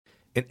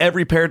In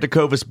every pair of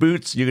Tecovas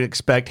boots, you can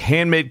expect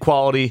handmade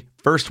quality,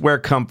 first wear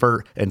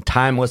comfort, and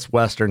timeless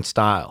Western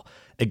style.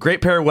 A great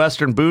pair of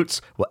Western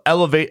boots will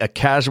elevate a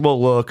casual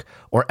look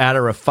or add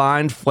a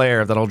refined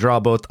flair that'll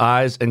draw both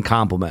eyes and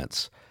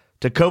compliments.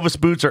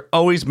 Tecovas boots are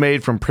always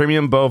made from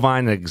premium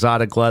bovine and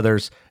exotic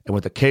leathers, and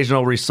with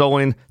occasional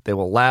resoling, they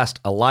will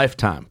last a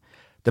lifetime.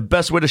 The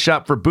best way to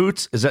shop for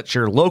boots is at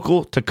your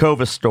local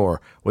Tecovas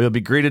store, where you'll be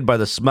greeted by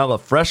the smell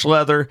of fresh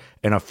leather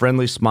and a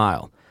friendly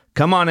smile.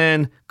 Come on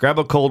in, grab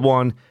a cold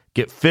one,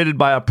 get fitted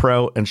by a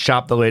pro, and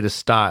shop the latest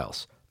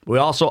styles. We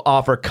also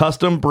offer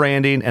custom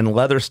branding and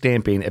leather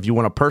stamping if you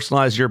want to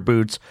personalize your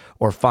boots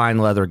or fine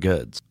leather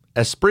goods.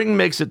 As spring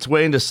makes its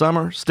way into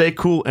summer, stay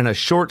cool in a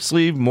short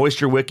sleeve,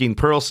 moisture-wicking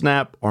pearl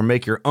snap, or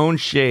make your own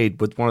shade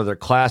with one of their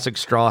classic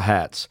straw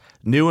hats,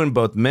 new in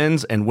both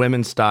men's and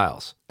women's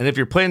styles. And if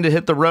you're planning to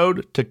hit the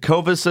road,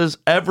 Tecovas'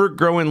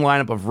 ever-growing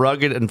lineup of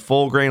rugged and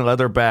full-grain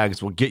leather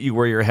bags will get you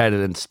where you're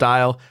headed in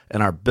style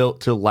and are built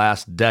to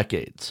last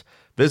decades.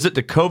 Visit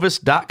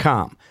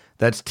Tecovas.com.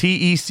 That's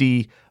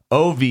TECOVAS.com,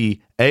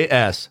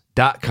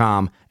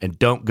 and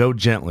don't go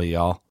gently,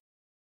 y'all.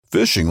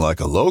 Fishing like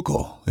a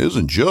local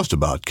isn't just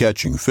about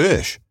catching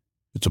fish.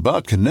 It's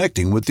about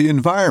connecting with the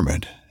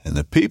environment and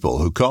the people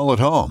who call it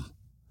home.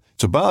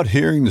 It's about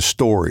hearing the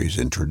stories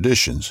and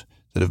traditions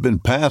that have been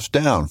passed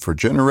down for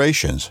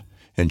generations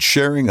and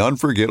sharing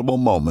unforgettable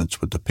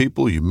moments with the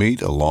people you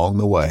meet along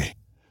the way.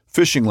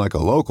 Fishing like a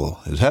local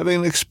is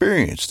having an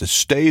experience that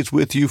stays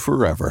with you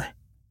forever.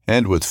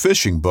 And with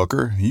Fishing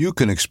Booker, you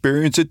can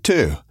experience it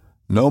too,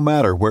 no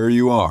matter where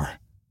you are.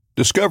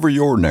 Discover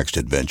your next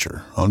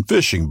adventure on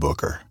Fishing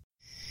Booker.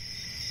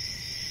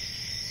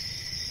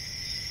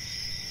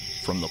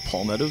 From the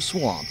Palmetto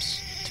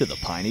Swamps to the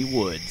Piney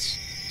Woods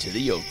to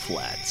the Oak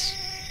Flats,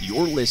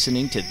 you're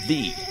listening to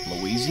the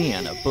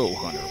Louisiana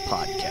Bowhunter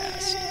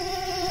Podcast.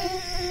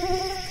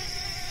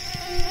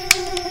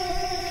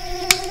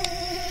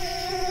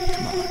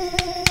 Come on.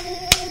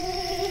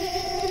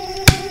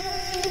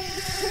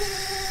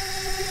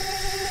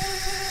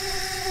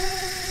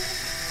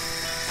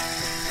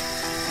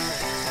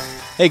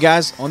 Hey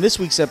guys, on this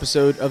week's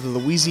episode of the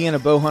Louisiana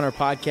Bowhunter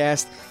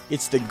Podcast,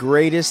 it's the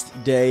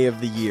greatest day of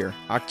the year.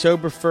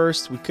 October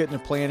 1st, we couldn't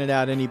have planned it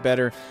out any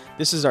better.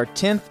 This is our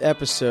 10th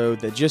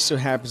episode that just so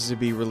happens to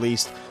be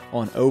released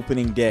on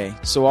opening day.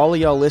 So all of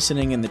y'all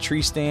listening in the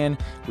tree stand,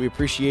 we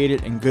appreciate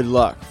it and good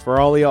luck. For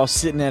all of y'all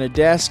sitting at a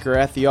desk or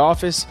at the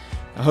office,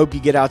 I hope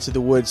you get out to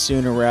the woods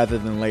sooner rather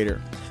than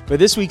later. But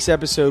this week's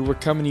episode, we're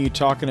coming to you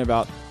talking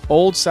about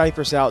Old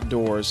Cypress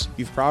Outdoors.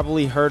 You've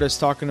probably heard us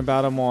talking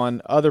about them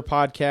on other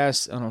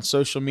podcasts and on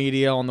social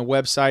media, on the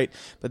website,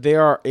 but they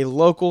are a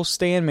local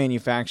stand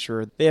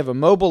manufacturer. They have a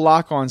mobile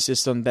lock-on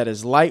system that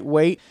is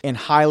lightweight and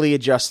highly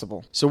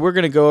adjustable. So we're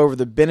going to go over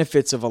the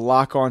benefits of a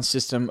lock-on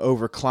system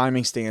over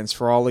climbing stands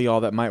for all of y'all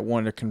that might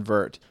want to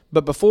convert.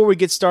 But before we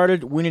get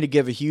started, we need to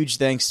give a huge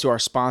thanks to our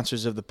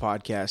sponsors of the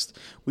podcast.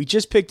 We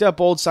just picked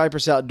up Old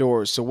Cypress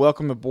Outdoors, so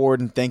welcome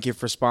aboard and thank you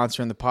for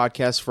sponsoring the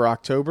podcast for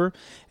October.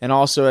 And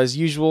also, as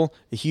usual,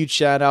 a huge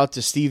shout out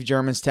to Steve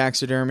German's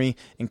Taxidermy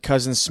and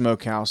Cousins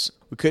Smokehouse.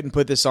 We couldn't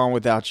put this on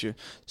without you.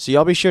 So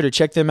y'all be sure to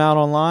check them out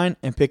online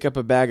and pick up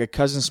a bag of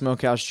Cousins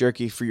Smokehouse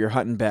jerky for your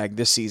hunting bag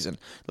this season.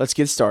 Let's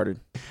get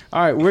started.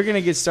 All right, we're going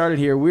to get started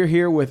here. We're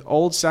here with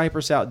Old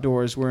Cypress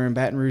Outdoors. We're in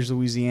Baton Rouge,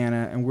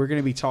 Louisiana, and we're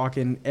going to be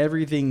talking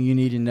everything you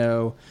need to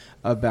know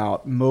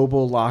about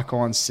mobile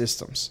lock-on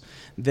systems.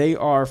 They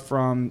are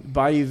from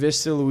Bayou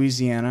Vista,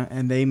 Louisiana,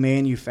 and they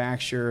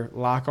manufacture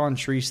lock-on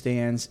tree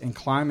stands and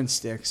climbing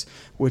sticks,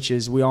 which,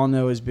 as we all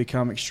know, has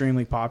become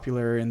extremely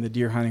popular in the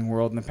deer hunting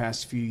world in the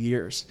past few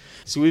years.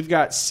 So we've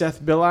got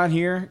Seth Bill out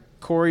here,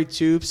 Corey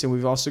Toops, and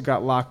we've also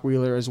got Locke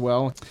Wheeler as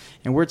well.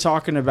 And we're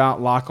talking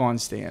about lock-on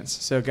stands.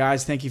 So,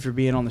 guys, thank you for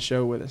being on the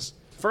show with us.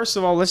 First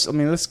of all, let's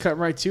cut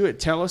right to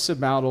it. Tell us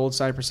about Old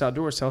Cypress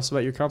Outdoors. Tell us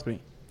about your company.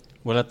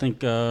 Well, I think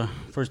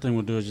first thing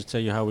we'll do is just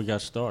tell you how we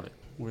got started.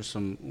 We're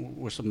some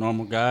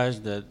normal guys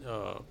that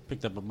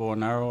picked up a bow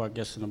and arrow, I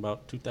guess, in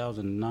about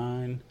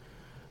 2009.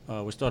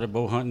 We started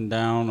bow hunting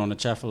down on the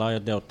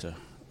Chafalaya Delta.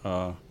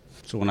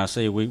 So when I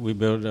say we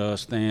build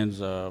stands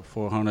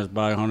for hunters,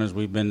 by hunters,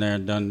 we've been there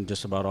and done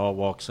just about all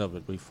walks of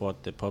it. We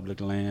fought the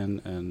public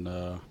land,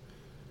 and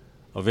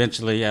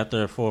eventually,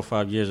 after 4 or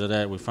 5 years of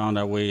that, we found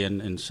our way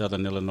in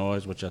southern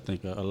Illinois, which I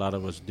think a lot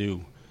of us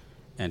do,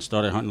 and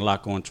started hunting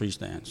lock-on tree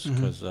stands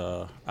because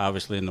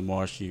obviously in the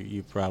marsh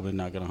you're probably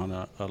not going to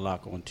hunt a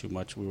lock-on too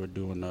much. We were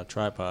doing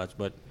tripods,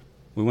 but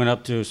we went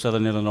up to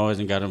southern Illinois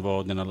and got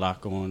involved in a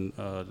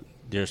lock-on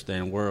deer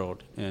stand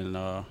world. And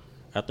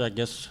after, I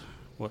guess,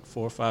 4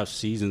 or 5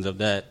 seasons of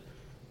that,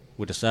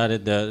 we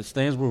decided the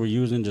stands we were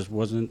using just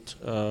wasn't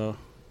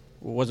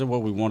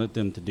what we wanted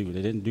them to do.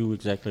 They didn't do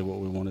exactly what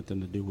we wanted them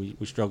to do.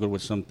 We struggled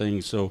with some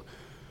things, so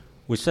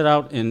we set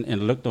out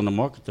and looked on the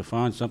market to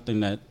find something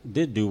that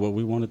did do what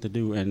we wanted to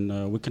do,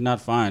 and we could not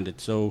find it.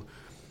 So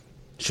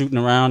shooting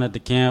around at the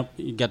camp,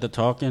 you got to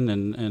talking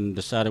and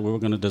decided we were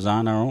going to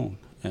design our own.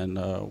 And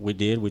we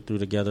did. We threw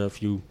together a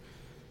few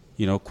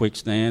quick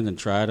stands and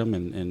tried them,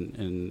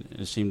 and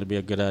it seemed to be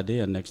a good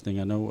idea. Next thing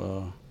I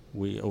know,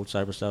 Old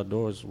Cypress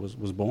Outdoors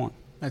was born.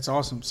 That's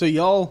awesome. So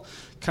y'all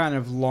kind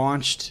of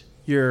launched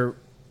your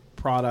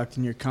product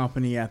and your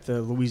company at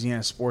the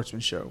Louisiana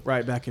Sportsman Show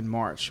right back in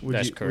March.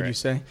 That's correct. Would you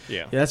say?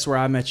 Yeah. That's where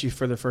I met you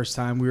for the first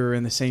time. We were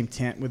in the same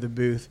tent with a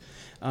booth.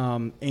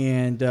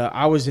 And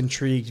I was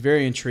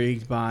very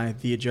intrigued by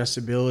the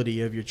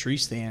adjustability of your tree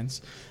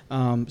stands.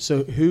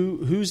 So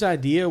whose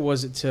idea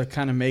was it to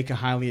kind of make a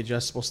highly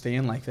adjustable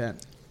stand like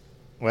that?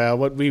 Well,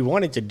 what we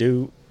wanted to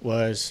do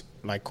was,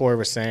 like Corey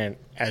was saying,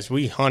 as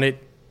we hunted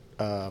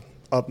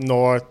up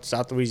north,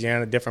 South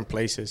Louisiana, different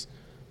places,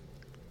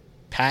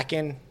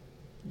 packing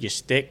your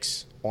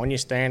sticks on your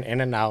stand in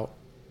and out,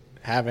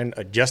 having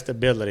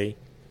adjustability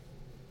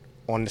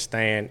on the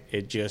stand,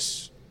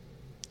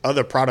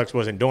 other products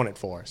wasn't doing it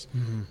for us.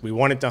 Mm-hmm. We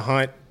wanted to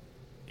hunt,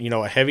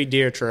 a heavy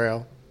deer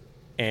trail,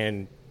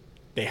 and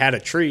they had a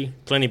tree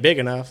plenty big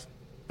enough,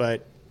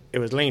 but it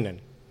was leaning.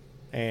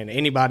 And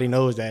anybody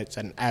knows that's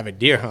an avid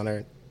deer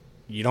hunter.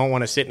 You don't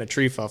want to sit in a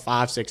tree for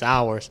 5-6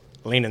 hours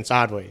leaning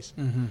sideways.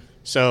 Mm-hmm.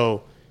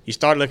 So you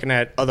start looking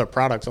at other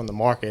products on the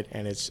market,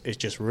 and it's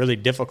just really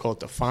difficult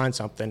to find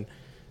something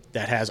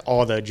that has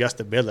all the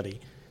adjustability.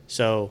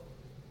 So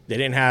they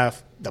didn't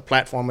have the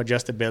platform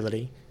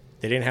adjustability.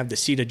 They didn't have the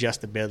seat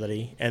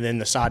adjustability, and then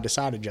the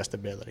side-to-side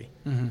adjustability.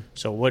 Mm-hmm.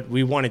 So what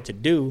we wanted to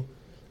do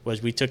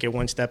was we took it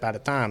one step at a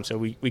time. So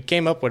we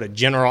came up with a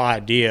general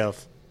idea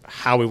of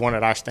how we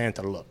wanted our stand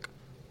to look,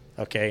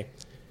 okay?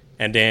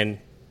 And then,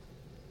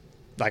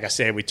 like I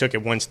said, we took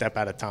it one step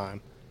at a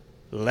time.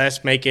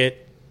 Let's make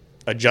it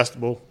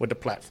adjustable with the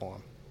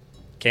platform.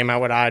 Came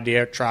out with an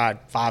idea,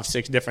 tried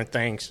 5-6 different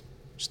things,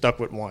 stuck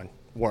with one,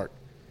 worked.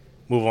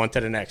 Move on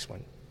to the next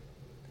one.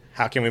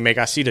 How can we make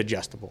our seat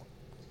adjustable?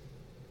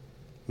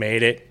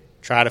 Made it,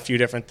 tried a few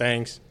different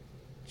things,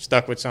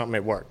 stuck with something,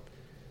 it worked.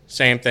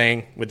 Same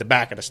thing with the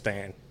back of the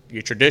stand.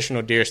 Your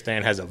traditional deer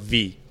stand has a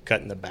V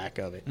cut in the back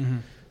of it. Mm-hmm.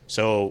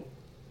 So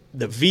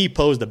the V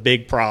posed a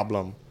big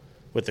problem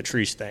with the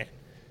tree stand,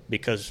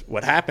 because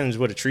what happens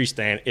with a tree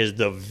stand is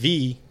the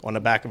V on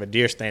the back of a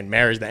deer stand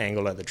marries the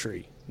angle of the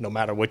tree, no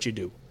matter what you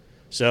do.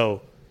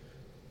 So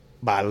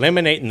by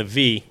eliminating the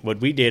V, what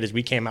we did is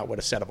we came out with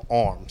a set of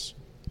arms,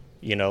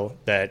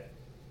 that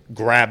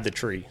grab the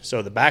tree.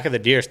 So the back of the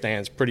deer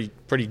stand is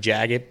pretty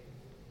jagged,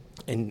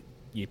 and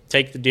you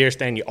take the deer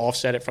stand, you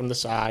offset it from the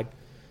side,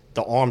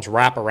 the arms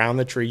wrap around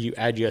the tree, you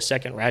add you a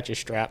second ratchet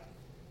strap,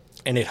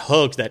 and it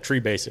hugs that tree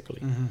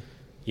basically. Mm-hmm.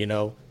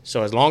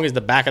 So as long as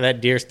the back of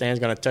that deer stand is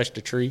going to touch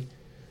the tree,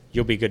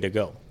 you'll be good to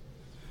go.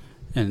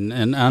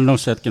 And I know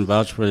Seth can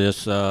vouch for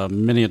this.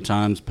 Many a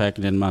times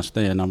packing in my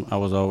stand, I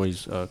was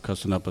always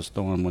cussing up a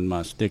storm when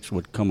my sticks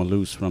would come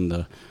loose from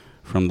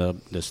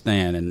the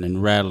stand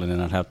and rattling,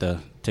 and I'd have to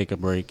take a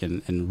break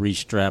and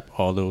restrap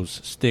all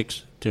those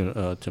sticks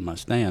to my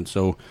stand.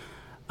 So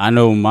I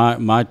know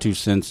my 2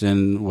 cents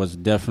in was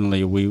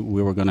definitely we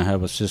were going to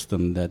have a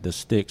system that the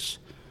sticks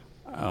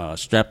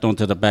strapped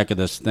onto the back of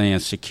the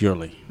stand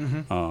securely,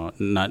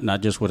 mm-hmm.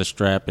 Not just with a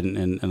strap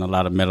and a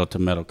lot of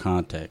metal-to-metal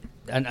contact.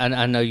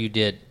 I know you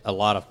did a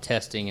lot of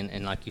testing,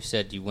 and like you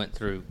said, you went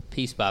through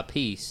piece by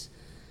piece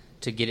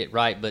to get it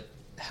right. But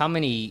how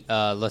many,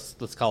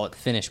 let's call it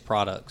finished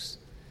products,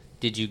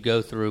 did you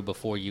go through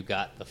before you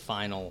got the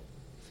final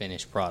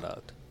finished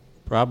product?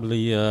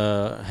 Probably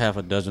half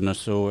a dozen or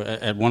so.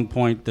 At one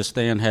point, the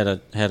stand had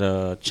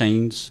a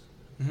chains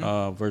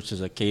mm-hmm.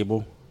 Versus a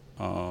cable.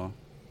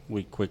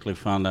 We quickly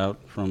found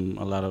out from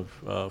a lot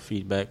of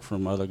feedback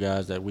from other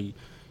guys that we,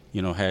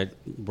 had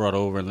brought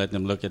over and let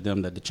them look at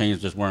them, that the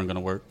chains just weren't going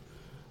to work.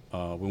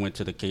 We went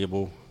to the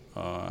cable.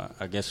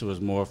 I guess it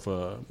was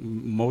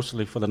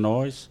mostly for the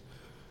noise.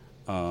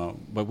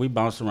 But we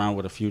bounced around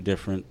with a few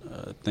different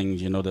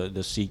things,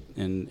 the seat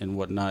and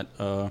whatnot.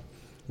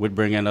 We'd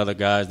bring in other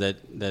guys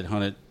that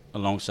hunted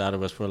alongside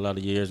of us for a lot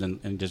of years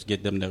and just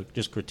get them to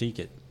just critique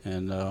it.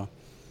 And,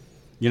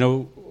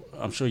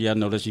 I'm sure y'all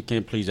noticed you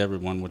can't please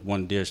everyone with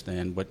one deer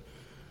stand, but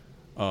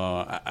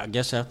I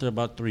guess after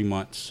about 3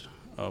 months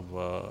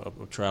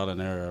of trial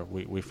and error,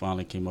 we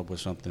finally came up with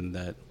something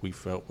that we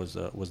felt was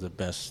the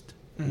best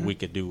mm-hmm. we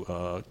could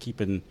do,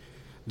 keeping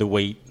the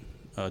weight,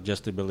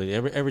 adjustability,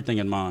 everything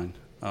in mind.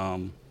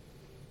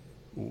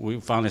 We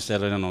finally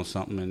settled in on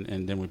something,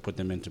 and then we put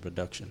them into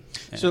production.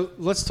 So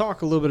let's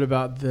talk a little bit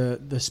about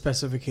the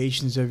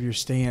specifications of your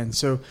stand.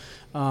 So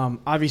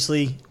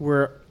obviously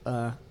we're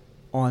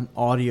on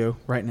audio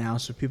right now,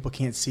 so people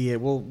can't see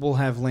it. We'll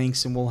have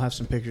links and we'll have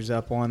some pictures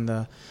up on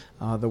the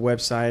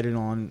website and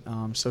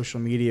on social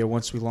media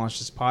once we launch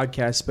this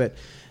podcast. But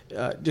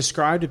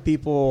describe to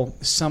people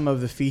some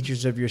of the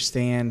features of your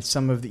stand.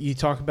 You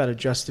talk about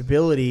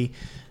adjustability.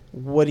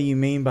 What do you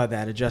mean by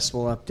that?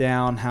 Adjustable up,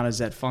 down? How does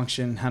that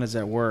function? How does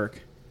that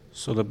work?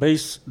 So the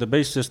base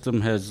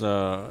system has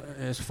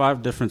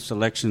 5 different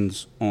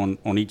selections on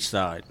each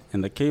side,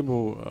 and the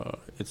cable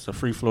it's a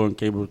free flowing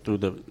cable through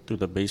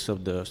the base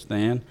of the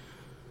stand.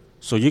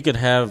 So you could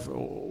have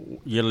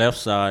your left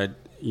side,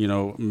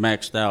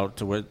 maxed out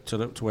to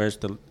where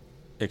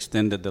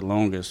extended the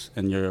longest,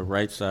 and your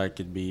right side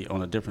could be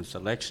on a different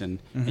selection,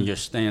 and your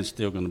stand's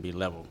still going to be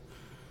level.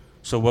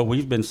 So what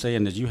we've been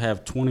saying is you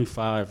have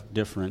 25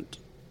 different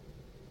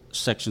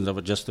sections of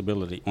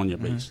adjustability on your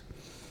base.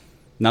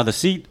 Now the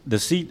seat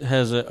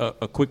has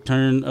a quick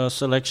turn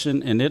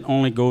selection, and it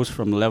only goes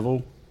from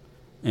level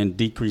and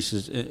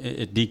decreases.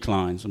 It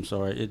declines.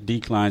 It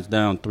declines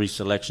down 3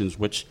 selections,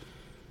 which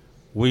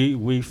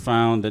we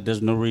found that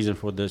there's no reason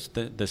for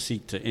the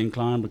seat to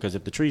incline, because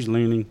if the tree's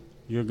leaning,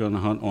 you're going to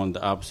hunt on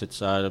the opposite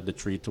side of the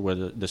tree to where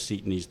the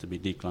seat needs to be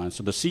declined.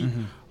 So the seat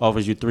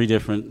offers you 3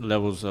 different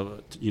levels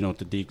of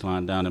to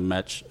decline down and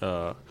match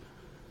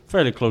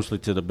fairly closely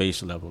to the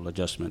base level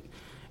adjustment.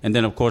 And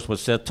then, of course, what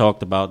Seth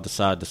talked about, the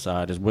side to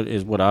side, is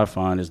what I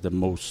find is the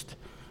most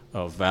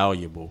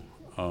valuable,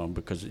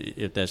 because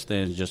if that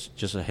stands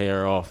just a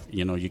hair off,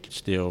 you could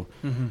still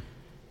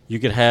you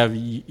could have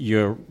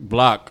your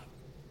block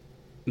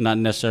not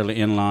necessarily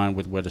in line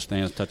with where the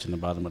stand's touching the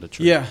bottom of the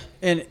tree. Yeah,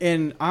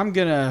 and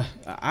I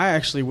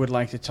actually would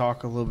like to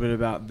talk a little bit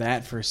about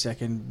that for a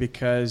second,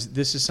 because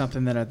this is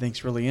something that I think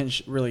is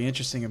really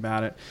interesting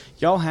about it.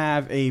 Y'all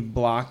have a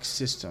block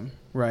system,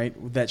 right,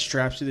 that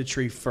straps to the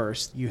tree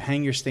first. You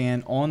hang your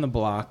stand on the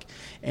block,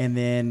 and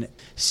then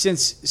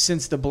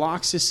since the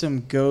block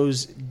system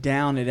goes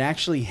down, it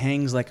actually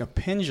hangs like a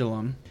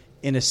pendulum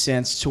in a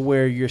sense, to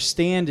where your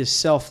stand is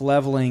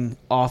self-leveling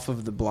off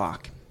of the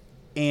block.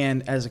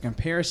 And as a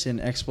comparison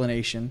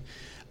explanation,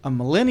 a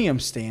Millennium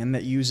stand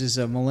that uses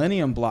a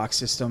Millennium block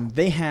system,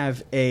 they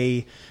have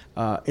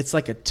it's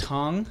like a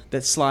tongue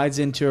that slides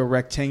into a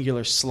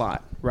rectangular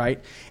slot, right?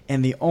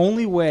 And the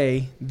only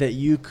way that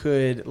you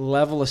could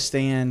level a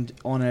stand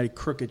on a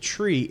crooked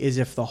tree is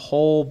if the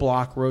whole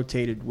block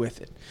rotated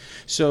with it.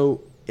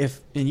 So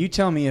and you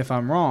tell me if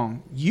I'm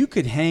wrong, you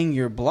could hang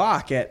your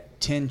block at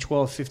 10,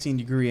 12, 15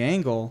 degree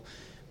angle,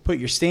 put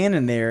your stand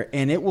in there,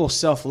 and it will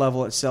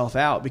self-level itself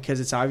out, because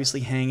it's obviously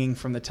hanging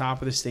from the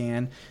top of the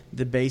stand.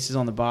 The base is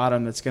on the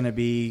bottom. That's going to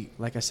be,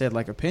 like I said,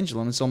 like a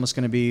pendulum. It's almost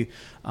going to be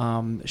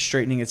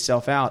straightening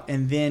itself out.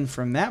 And then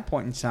from that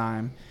point in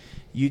time,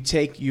 you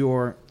take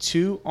your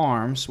 2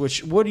 arms,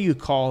 which, what do you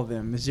call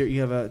them?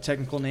 You have a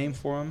technical name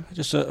for them?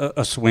 Just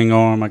a swing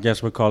arm. I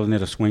guess we're calling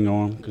it a swing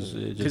arm, because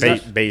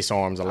base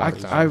arms a lot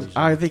of times.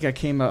 I think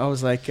I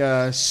was like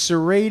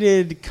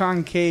serrated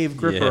concave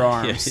gripper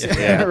arms,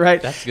 Yeah. right?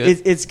 That's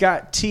good. It's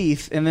got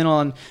teeth, and then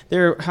on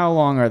there, how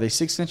long are they?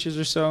 6 inches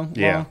or so long?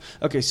 Yeah.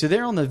 Okay, so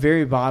they're on the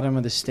very bottom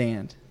of the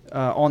stand.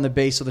 On the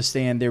base of the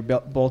stand, they're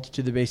bolted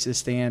to the base of the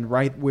stand,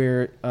 right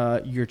where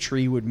your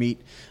tree would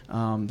meet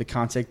the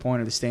contact point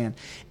of the stand,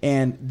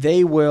 and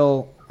they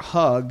will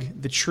hug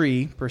the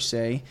tree per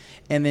se,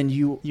 and then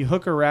you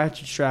hook a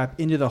ratchet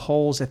strap into the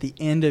holes at the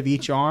end of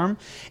each arm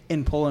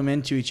and pull them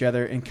into each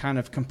other and kind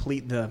of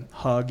complete the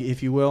hug,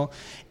 if you will.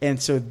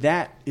 And so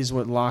that is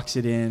what locks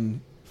it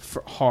in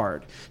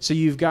hard. So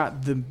you've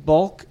got the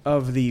bulk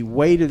of the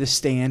weight of the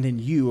stand, and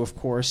you, of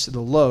course,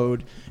 the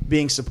load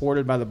being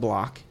supported by the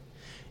block.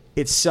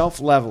 It's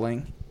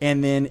self-leveling,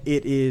 and then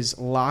it is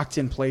locked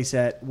in place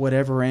at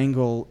whatever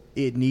angle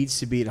it needs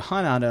to be to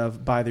hunt out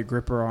of by the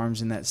gripper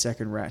arms in that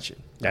second ratchet.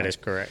 That is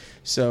correct.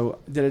 So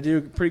did I do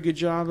a pretty good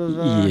job of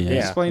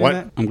explaining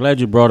that? I'm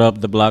glad you brought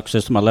up the block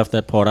system. I left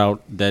that part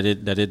out, that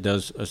it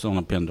does, it's on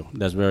a spindle.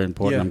 That's very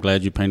important. Yeah. I'm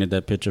glad you painted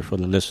that picture for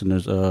the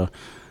listeners.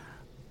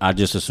 I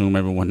just assume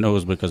everyone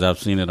knows, because I've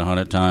seen it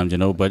 100 times,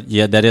 But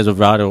yeah, that is a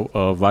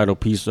vital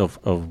piece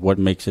of what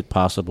makes it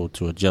possible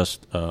to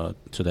adjust to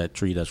that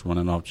tree that's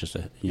running off just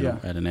at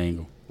an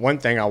angle. One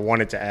thing I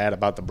wanted to add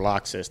about the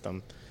block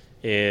system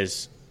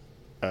is,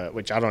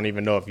 which I don't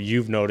even know if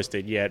you've noticed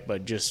it yet,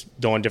 but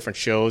just doing different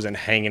shows and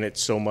hanging it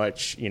so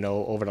much,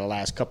 over the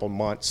last couple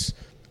months,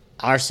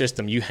 our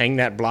system, you hang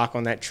that block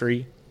on that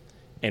tree,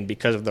 and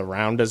because of the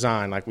round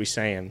design, like we're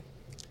saying,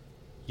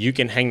 you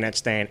can hang that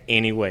stand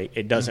anyway.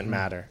 It doesn't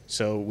matter.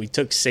 So we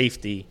took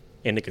safety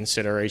into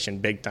consideration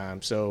big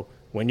time. So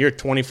when you're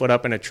 20 foot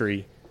up in a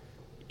tree,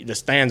 the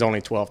stand's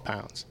only 12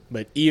 pounds.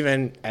 But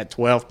even at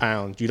 12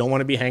 pounds, you don't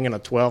want to be hanging a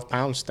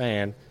 12-pound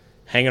stand,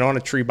 hanging on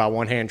a tree by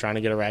one hand trying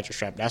to get a ratchet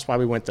strap. That's why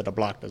we went to the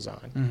block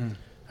design.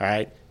 All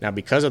right? Now,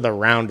 because of the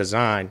round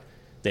design,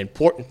 the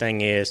important thing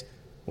is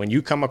when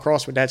you come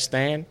across with that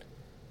stand,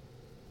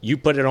 you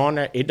put it on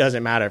there. It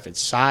doesn't matter if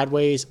it's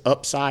sideways,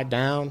 upside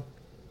down.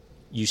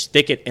 You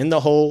stick it in the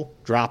hole,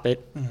 drop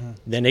it,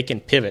 then it can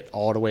pivot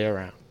all the way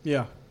around.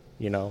 Yeah.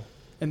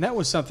 And that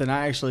was something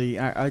I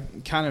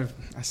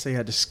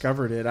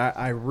discovered it.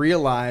 I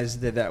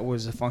realized that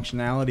was a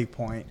functionality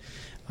point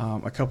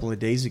a couple of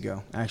days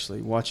ago,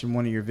 actually, watching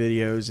one of your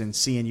videos and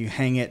seeing you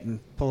hang it and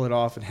pull it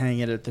off and hang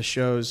it at the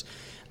shows.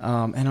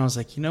 And I was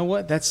like, you know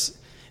what? That's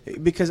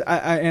because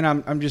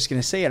I'm just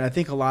going to say it. I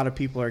think a lot of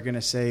people are going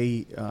to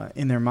say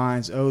in their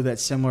minds, oh,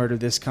 that's similar to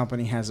this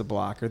company has a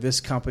block or this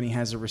company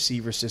has a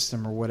receiver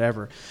system or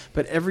whatever.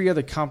 But every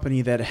other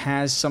company that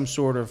has some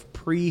sort of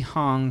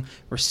pre-hung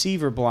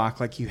receiver block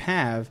like you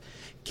have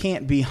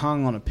can't be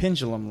hung on a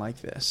pendulum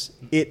like this.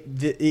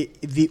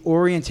 The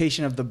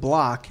orientation of the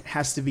block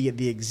has to be at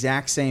the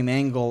exact same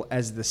angle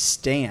as the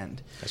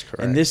stand. That's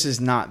correct. And this is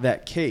not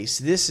that case.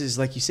 This is,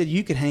 like you said,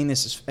 you could hang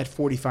this at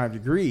 45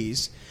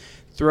 degrees,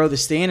 throw the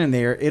stand in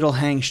there, it'll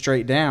hang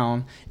straight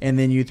down, and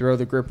then you throw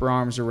the gripper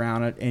arms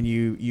around it, and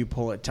you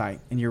pull it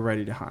tight, and you're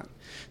ready to hunt.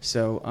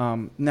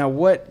 So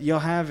now, you'll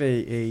have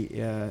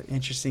a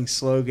interesting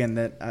slogan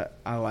that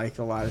I like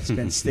a lot. It's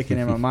been sticking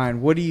in my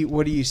mind. What do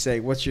you say?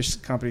 What's your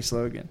company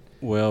slogan?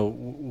 Well,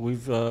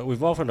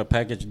 we've offered a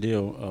package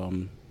deal.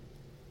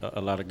 A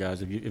lot of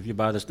guys, if you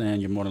buy the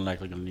stand, you're more than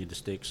likely going to need the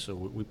sticks. So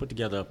we put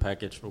together a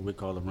package, what we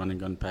call a run and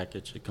gun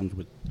package. It comes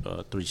with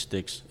 3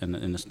 sticks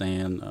in the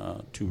stand,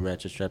 2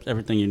 ratchet straps,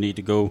 everything you need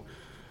to go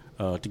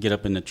to get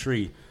up in the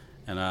tree.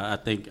 And I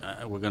think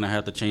we're going to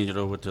have to change it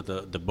over to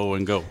the bow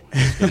and go.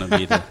 It's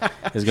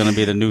going to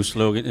be the new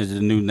slogan. It's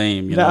the new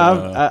name.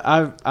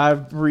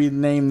 I've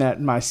renamed that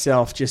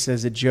myself just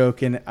as a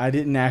joke, and I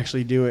didn't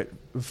actually do it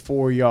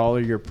for y'all or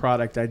your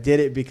product. I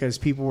did it because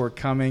people were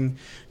coming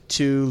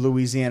to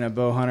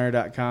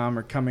LouisianaBowhunter.com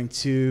or coming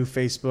to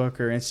Facebook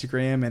or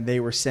Instagram, and they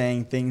were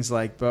saying things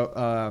like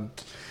run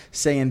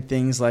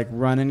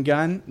and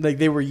gun. Like,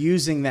 they were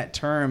using that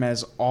term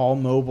as all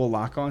mobile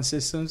lock-on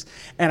systems,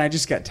 and I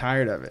just got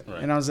tired of it.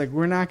 Right. And I was like,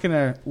 we're not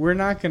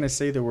gonna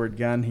say the word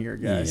gun here,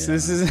 guys. Yeah.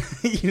 This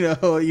is you know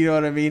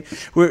what I mean?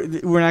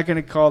 We're not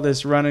gonna call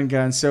this run and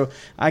gun. So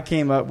I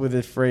came up with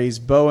the phrase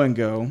bow and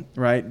go,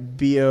 right?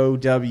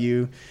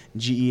 BOWGEAUX,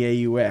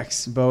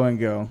 bow and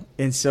go.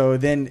 And so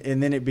then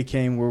it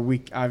became where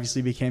we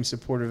obviously became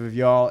supportive of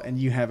y'all, and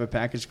you have a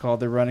package called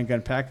the run and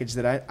gun package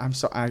that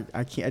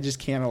I just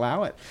can't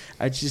allow it.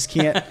 I just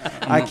can't.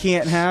 I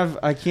can't have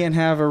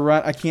a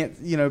run. I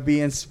can't be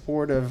in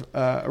support of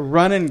a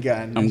run and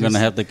gun. I'm going to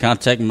have to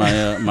contact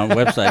my my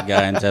website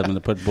guy and tell him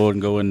to put bow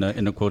and go in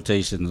the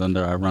quotations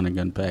under our run and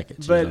gun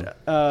package. But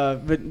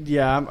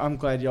yeah, I'm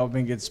glad y'all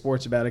been good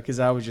sports about it, because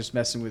I was just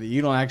messing with you.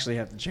 You don't actually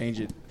have to change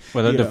it.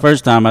 Well, the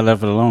first time I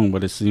left it alone,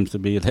 but it seems to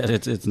be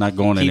that it's not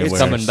going anywhere. It's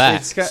coming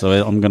back. So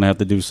I'm going to have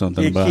to do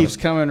something about it. It keeps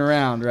coming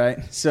around,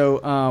 right? So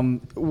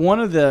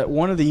one of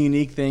the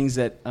unique things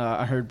that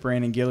I heard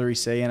Brandon Guillory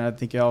say, and I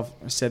think y'all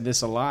said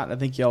this a lot, I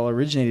think y'all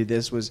originated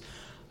this, was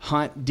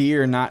hunt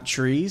deer, not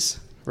trees,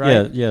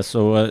 right? Yeah.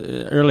 So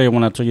earlier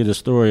when I told you the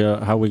story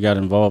how we got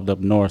involved up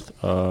north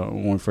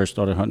when we first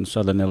started hunting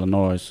southern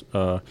Illinois,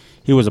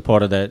 he was a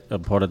part of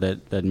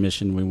that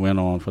mission we went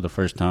on for the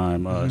first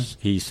time.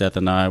 He, Seth,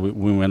 and I,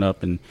 we went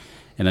up and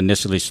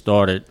initially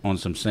started on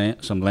some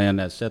land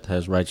that Seth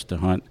has rights to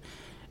hunt,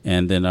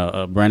 and then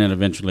Brandon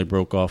eventually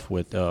broke off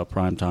with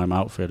Primetime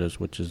Outfitters,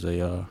 which is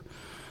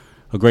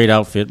a great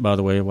outfit, by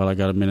the way. While I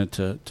got a minute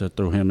to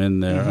throw him in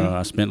there,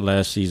 I spent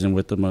last season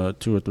with him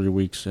 2 or 3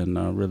 weeks,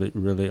 and really,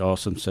 really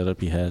awesome setup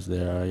he has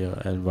there.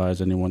 I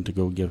advise anyone to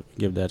go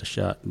give that a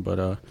shot.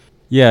 But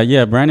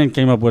yeah, Brandon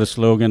came up with a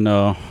slogan.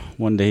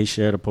 One day he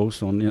shared a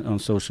post on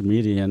social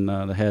media, and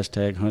the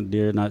hashtag "Hunt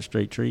Deer, Not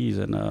Straight Trees,"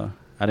 and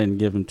I didn't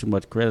give him too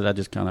much credit. I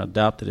just kind of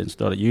adopted it and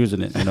started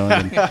using it, And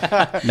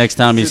next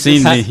time he's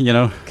seen me,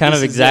 Kind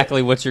of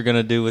exactly what you're going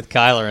to do with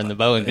Kyler and the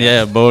bow and go.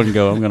 Yeah, bow and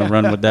go. I'm going to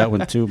run with that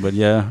one too. But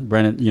yeah,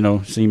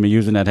 Brandon, seen me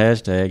using that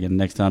hashtag, and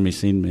next time he's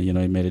seen me, he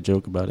made a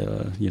joke about it.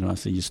 I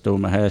said, you stole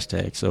my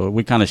hashtag. So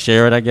we kind of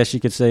share it, I guess you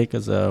could say,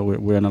 because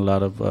we're in a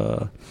lot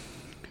of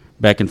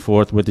back and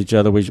forth with each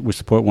other. We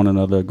support one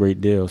another a great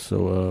deal.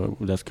 So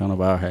that's kind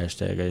of our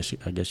hashtag,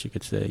 I guess you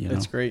could say.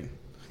 That's great.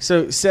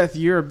 So, Seth,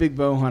 you're a big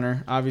bow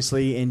hunter,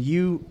 obviously, and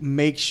you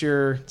make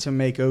sure to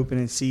make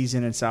opening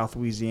season in South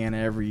Louisiana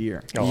every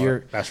year.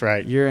 That's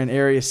right. You're in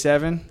Area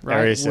 7, right?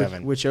 Area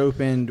 7. Which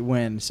opened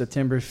when?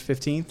 September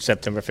 15th?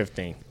 September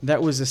 15th.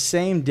 That was the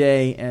same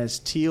day as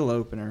teal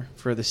opener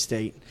for the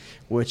state,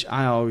 which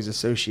I always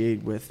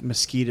associate with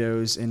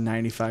mosquitoes and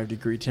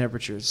 95-degree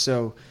temperatures.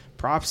 So,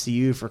 props to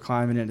you for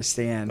climbing in a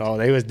stand. Oh,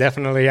 they was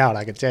definitely out,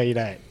 I can tell you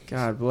that.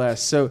 God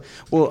bless. So,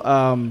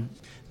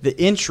 the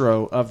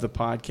intro of the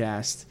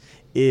podcast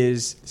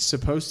is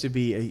supposed to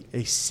be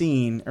a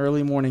scene,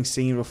 early morning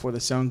scene before the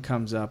sun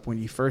comes up, when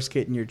you first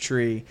get in your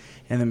tree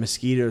and the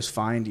mosquitoes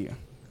find you,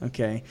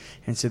 okay?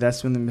 And so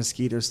that's when the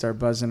mosquitoes start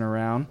buzzing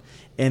around.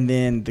 And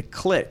then the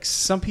clicks.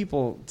 Some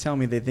people tell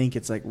me they think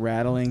it's like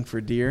rattling for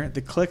deer.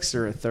 The clicks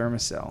are a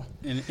thermocell.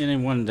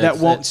 Anyone that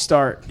won't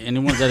start.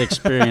 Anyone that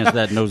experienced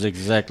that knows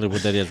exactly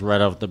what that is right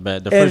off the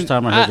bat. First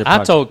time I heard your podcast.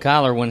 I told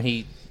Kyler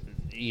when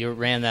you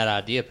ran that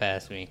idea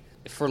past me,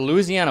 for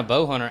Louisiana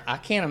bow hunter, I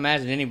can't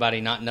imagine anybody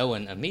not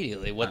knowing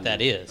immediately what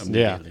that is.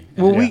 Yeah.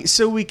 Well, we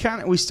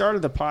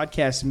started the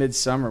podcast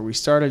midsummer. We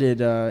started it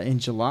in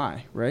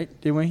July,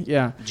 right? Did we?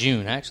 Yeah.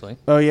 June, actually.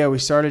 Oh yeah, we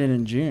started it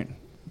in June.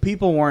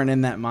 People weren't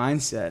in that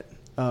mindset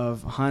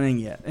of hunting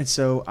yet, and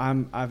so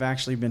I've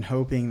actually been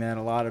hoping that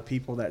a lot of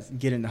people that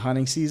get into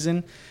hunting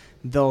season,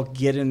 they'll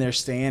get in their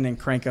stand and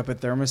crank up a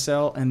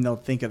thermocell, and they'll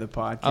think of the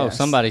podcast. Oh,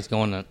 somebody's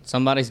going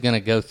to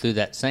go through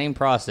that same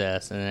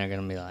process, and they're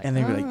going to be like,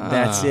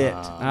 that's it.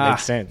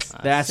 Makes sense.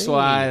 That's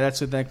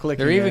what that clicking is.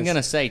 They're even going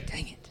to say,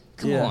 dang it,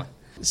 come on.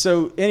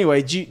 So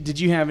anyway, did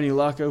you have any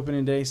luck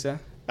opening day,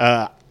 Seth?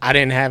 I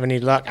didn't have any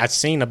luck. I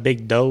seen a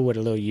big doe with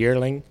a little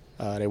yearling.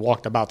 They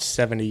walked about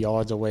 70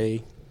 yards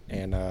away,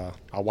 and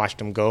I watched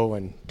them go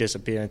and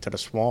disappear into the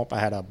swamp. I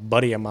had a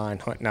buddy of mine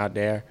hunting out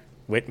there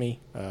with me.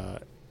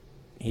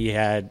 He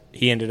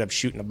ended up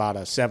shooting about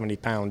a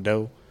 70-pound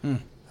doe.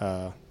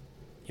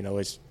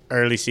 It's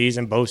early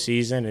season, bow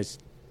season. It's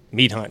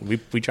meat hunting.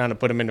 We trying to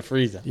put them in the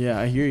freezer. Yeah,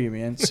 I hear you,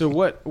 man. So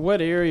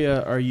what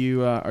area are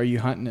you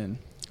hunting in?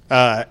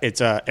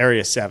 It's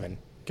area 7.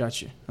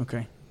 Gotcha.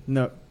 Okay.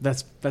 No,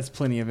 that's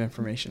plenty of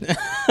information.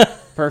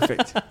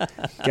 Perfect.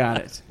 Got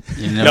it.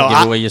 You never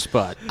give away your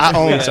spot.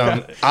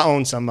 I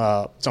own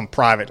some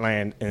private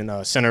land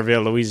in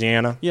Centerville,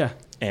 Louisiana. Yeah.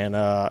 And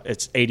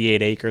it's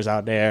 88 acres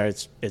out there.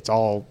 It's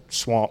all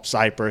swamp,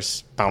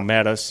 cypress,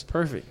 palmettos.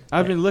 Perfect.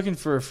 I've been looking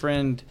for a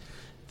friend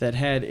that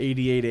had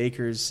 88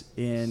 acres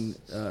in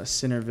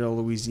Centerville,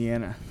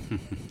 Louisiana,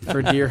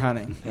 for deer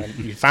hunting.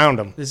 You found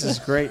them. This is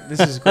great. This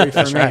is great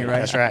for me,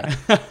 right? That's right.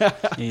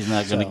 He's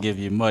not going to give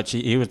you much.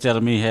 He was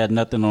telling me he had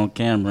nothing on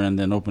camera, and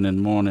then opening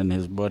morning,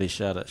 his buddy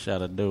shot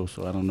a doe.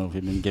 So I don't know if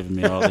he's been giving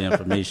me all the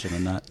information or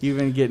not. You've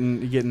been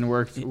getting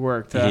worked.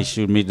 He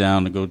shoot me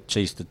down to go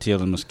chase the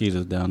teal and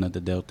mosquitoes down at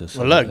the Delta.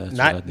 So well,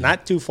 look,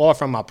 not too far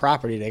from my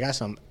property, they got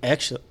some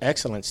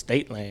excellent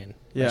state land.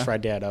 Yeah. That's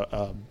right there,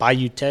 the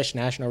Bayou Teche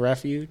National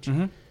Refuge.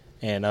 Mm-hmm.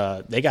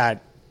 And they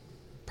got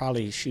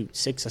probably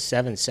 6 or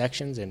 7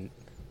 sections, and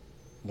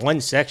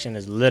one section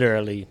is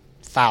literally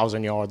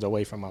 1,000 yards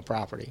away from my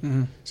property.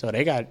 Mm-hmm. So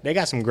they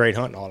got some great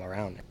hunting all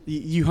around there.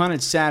 You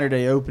hunted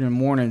Saturday opening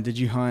morning. Did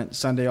you hunt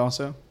Sunday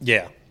also?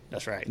 Yeah,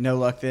 that's right. No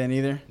luck then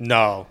either?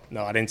 No,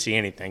 I didn't see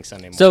anything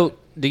Sunday morning. So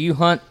do you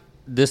hunt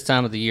this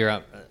time of the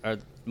year? Are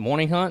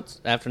morning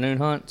hunts, afternoon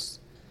hunts?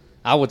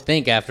 I would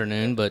think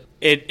afternoon, but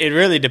it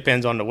really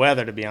depends on the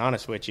weather, to be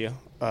honest with you.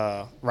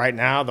 Right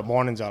now, the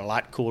mornings are a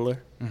lot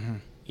cooler.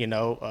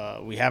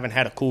 Mm-hmm. We haven't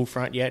had a cool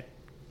front yet,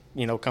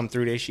 come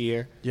through this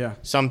year. Yeah.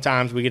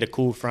 Sometimes we get a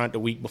cool front the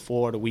week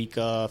before, the week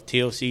of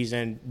teal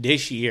season.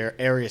 This year,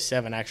 Area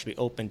 7 actually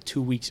opened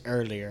 2 weeks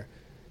earlier.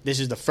 This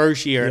is the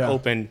first year it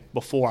opened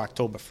before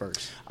October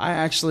 1st.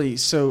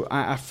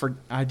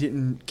 I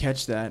didn't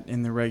catch that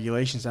in the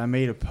regulations. I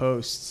made a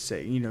post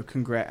saying,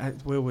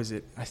 what was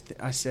it?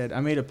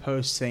 I made a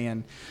post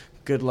saying,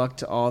 good luck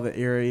to all the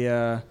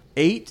area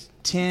 8,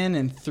 10,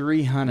 and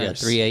 3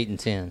 hunters. Yeah, 3, 8, and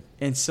 10.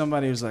 And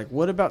somebody was like,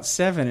 what about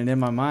 7? And in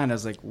my mind, I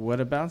was like, what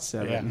about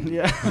 7?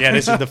 Yeah.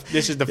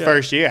 This is the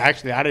first year.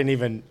 Actually, I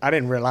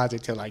didn't realize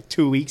it till like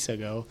 2 weeks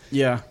ago.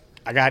 Yeah.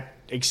 I got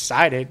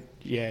excited,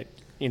 yet.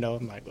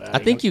 I'm like, well, I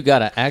think you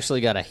actually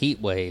got a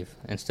heat wave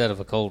instead of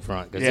a cold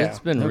front because it's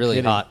been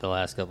really hot the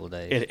last couple of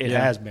days. It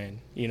has been,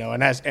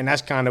 and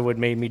that's kind of what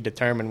made me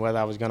determine whether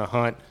I was going to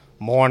hunt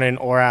morning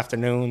or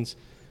afternoons.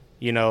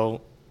 I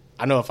know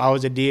if I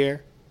was a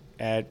deer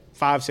at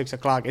 5, 6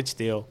 o'clock, it's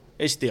still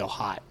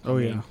hot. Oh,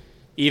 yeah.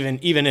 Even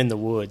in the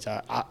woods,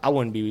 I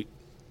wouldn't be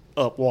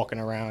up walking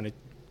around.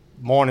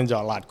 Mornings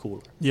are a lot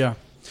cooler. Yeah.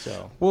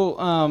 So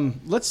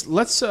let's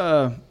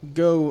go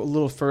a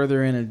little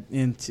further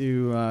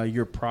into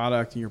your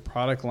product and your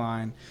product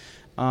line.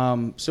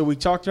 So we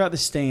talked about the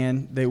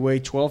stand. They weigh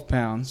 12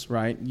 pounds,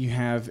 right? You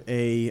have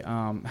a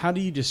how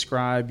do you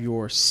describe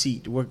your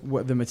seat?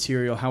 What the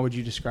material? How would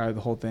you describe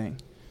the whole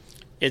thing?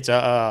 It's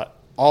a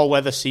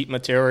all-weather seat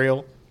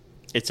material.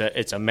 It's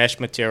a mesh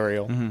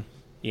material.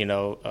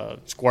 Mm-hmm.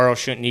 Squirrels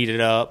shouldn't eat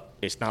it up.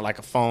 It's not like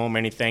a foam or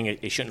anything.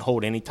 It shouldn't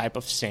hold any type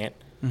of scent.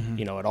 Mm-hmm.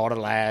 It ought to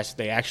last.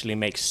 They actually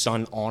make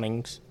sun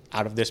awnings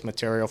out of this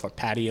material for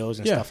patios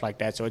and stuff like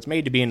that. So it's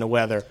made to be in the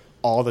weather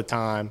all the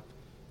time.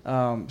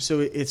 So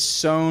it's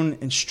sewn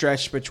and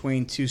stretched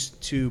between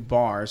two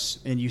bars,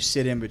 and you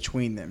sit in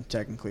between them,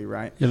 technically,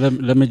 right? Yeah,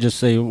 let me just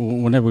say,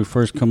 whenever we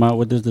first come out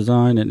with this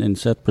design and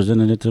Seth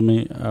presented it to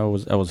me, I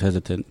was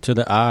hesitant. To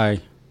the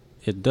eye,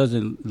 it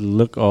doesn't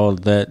look all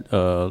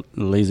that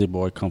lazy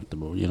boy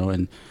comfortable,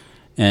 and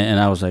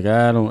I was like,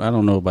 I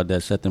don't know about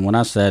that, Seth. And when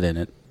I sat in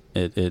it,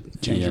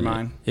 it changed your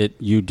mind.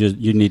 You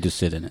need to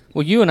sit in it.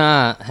 Well, you and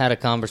I had a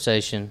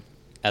conversation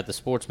at the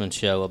Sportsman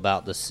Show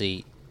about the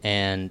seat,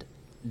 and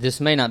this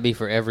may not be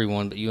for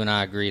everyone, but you and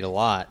I agreed a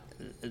lot.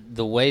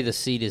 The way the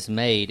seat is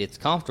made, it's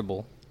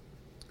comfortable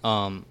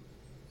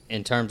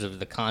in terms of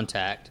the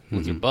contact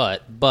with your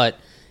butt, but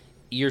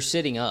you're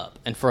sitting up.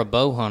 And for a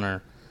bow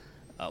hunter,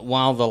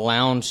 while the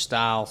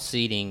lounge-style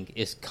seating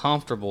is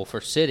comfortable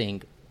for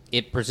sitting,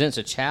 it presents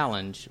a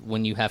challenge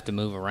when you have to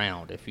move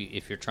around if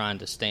you're trying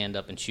to stand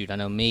up and shoot. I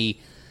know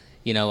me,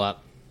 I've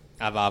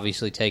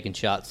obviously taken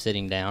shots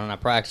sitting down, and I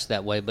practice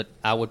that way, but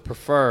I would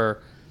prefer,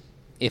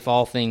 if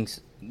all things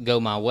go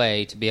my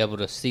way, to be able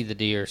to see the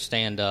deer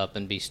stand up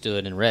and be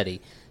stood and ready.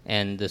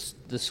 And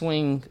the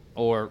swing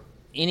or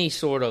any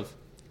sort of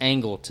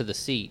angle to the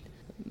seat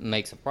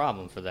makes a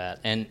problem for that.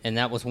 And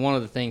that was one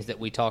of the things that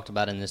we talked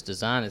about in this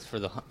design is for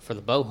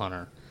the bow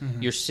hunter.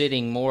 You're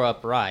sitting more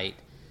upright,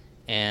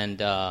 and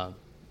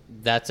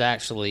that's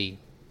actually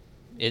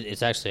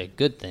it's actually a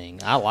good thing.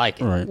 I like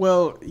it. Right.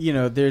 Well,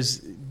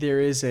 there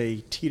is a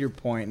teeter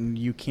point, and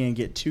you can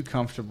get too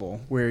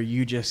comfortable where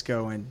you just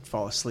go and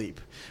fall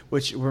asleep,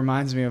 which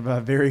reminds me of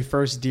a very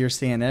first deer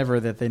stand ever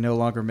that they no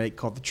longer make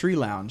called the Tree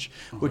Lounge,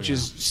 which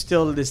is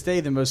still to this day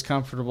the most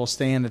comfortable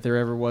stand that there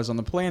ever was on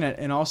the planet,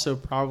 and also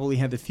probably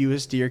had the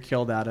fewest deer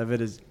killed out of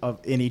it of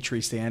any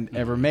tree stand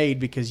ever made,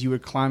 because you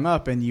would climb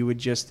up and you would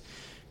just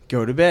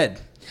go to bed.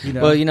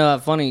 Well, a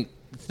funny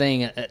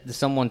thing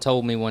someone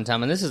told me one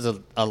time, and this is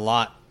a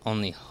lot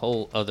on the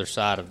whole other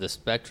side of the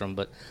spectrum,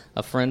 but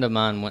a friend of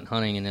mine went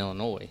hunting in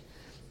Illinois,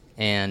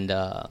 and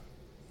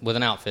with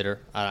an outfitter.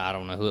 I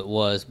don't know who it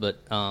was, but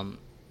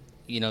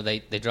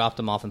they dropped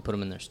them off and put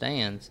them in their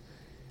stands,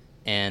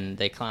 and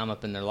they climb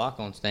up in their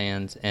Lock-On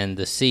stands, and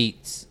the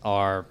seats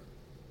are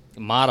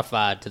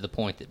modified to the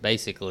point that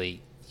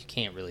basically you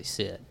can't really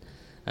sit.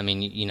 I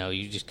mean,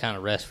 you just kind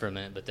of rest for a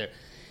minute, but they're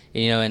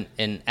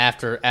and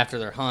after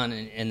their hunt,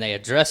 and they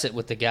address it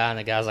with the guy, and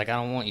the guy's like, I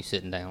don't want you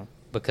sitting down,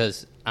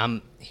 because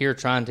I'm here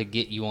trying to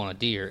get you on a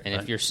deer, and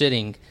if you're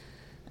sitting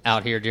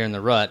out here during the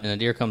rut and a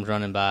deer comes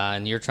running by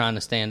and you're trying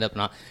to stand up,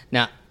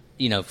 now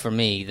for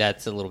me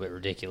that's a little bit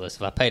ridiculous.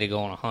 If I pay to go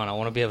on a hunt, I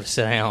want to be able to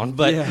sit down,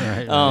 but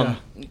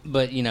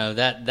but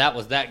that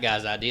was that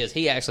guy's idea. Is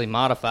he actually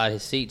modified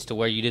his seats to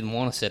where you didn't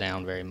want to sit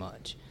down very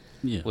much,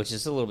 which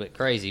is a little bit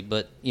crazy,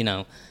 but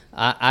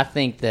I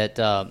think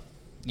that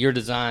your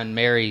design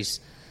marries,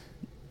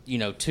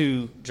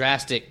 two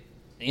drastic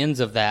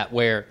ends of that,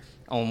 where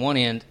on one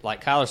end,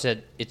 like Kyler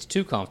said, it's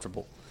too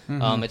comfortable.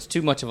 It's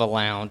too much of a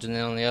lounge. And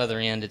then on the other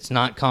end, it's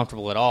not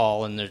comfortable at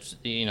all. And there's,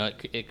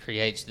 it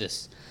creates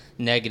this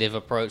negative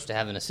approach to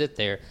having to sit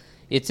there.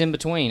 It's in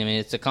between. I mean,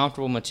 it's a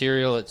comfortable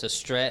material. It's a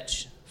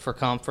stretch for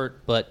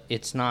comfort, but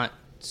it's not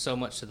so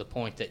much to the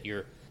point that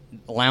you're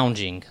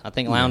lounging. I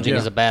think lounging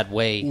is a bad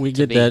way we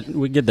to get be.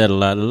 We get that a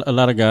lot. A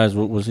lot of guys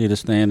will see the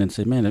stand and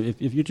say, man,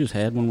 if you just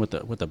had one with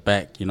a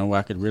back, where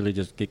I could really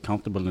just get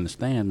comfortable in the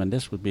stand, man,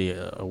 this would be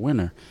a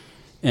winner.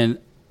 And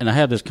I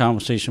have this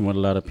conversation with a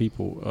lot of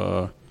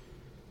people.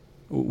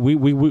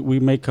 We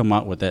may come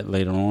out with that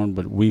later on,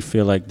 but we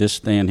feel like this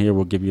stand here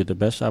will give you the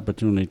best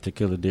opportunity to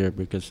kill a deer,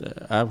 because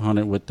I've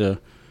hunted with the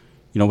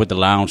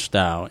lounge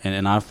style,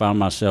 and I found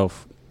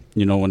myself,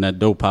 when that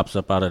doe pops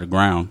up out of the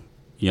ground,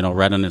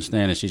 right on the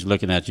stand, and she's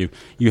looking at you,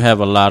 you have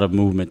a lot of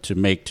movement to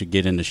make to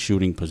get in the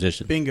shooting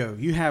position. Bingo.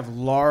 You have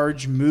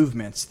large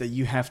movements that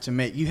you have to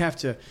make. You have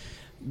to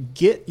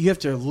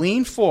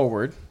lean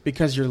forward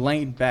because you're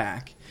laying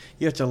back.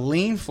 You have to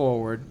lean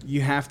forward.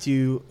 You have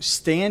to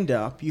stand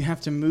up. You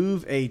have to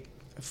move a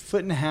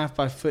 1.5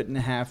 by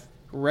 1.5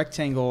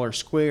 rectangle or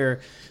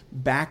square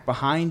back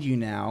behind you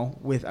now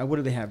with, what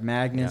do they have,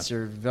 magnets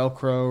or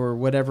Velcro or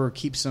whatever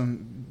keeps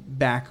them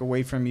back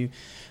away from you.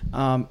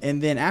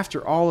 And then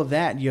after all of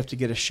that, you have to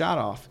get a shot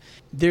off.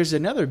 There's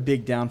another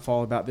big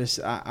downfall about this.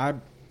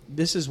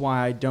 This is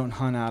why I don't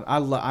hunt out. I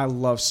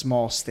love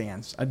small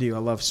stands. I do. I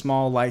love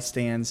small, light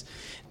stands.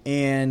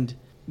 And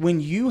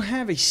when you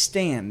have a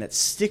stand that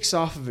sticks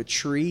off of a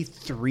tree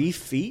 3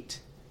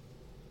 feet,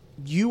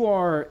 you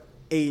are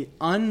an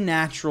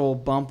unnatural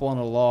bump on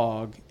a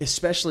log,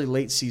 especially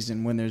late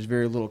season when there's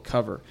very little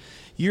cover.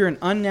 You're an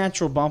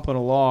unnatural bump on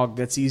a log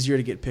that's easier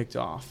to get picked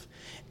off.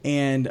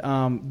 And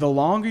the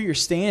longer your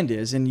stand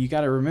is, and you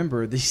got to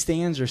remember, these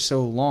stands are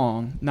so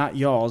long, not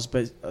y'all's,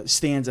 but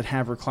stands that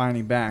have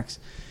reclining backs.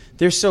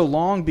 They're so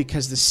long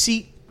because the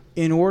seat,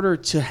 in order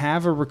to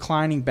have a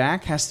reclining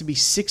back, has to be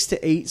 6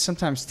 to 8,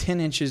 sometimes 10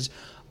 inches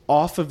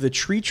off of the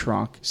tree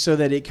trunk so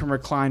that it can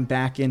recline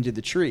back into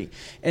the tree.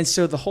 And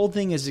so the whole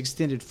thing is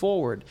extended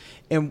forward.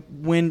 And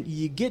when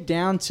you get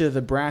down to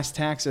the brass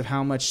tacks of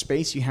how much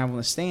space you have on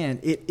the stand,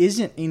 it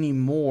isn't any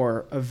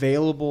more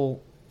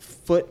available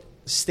foot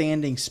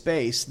standing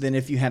space than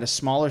if you had a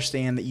smaller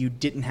stand that you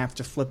didn't have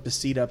to flip the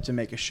seat up to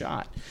make a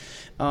shot.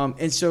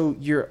 And so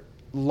you're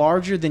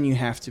larger than you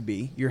have to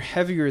be, you're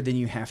heavier than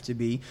you have to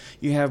be,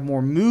 you have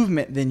more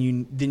movement than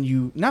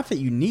you not that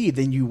you need,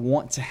 than you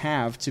want to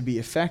have to be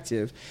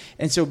effective.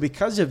 And so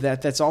because of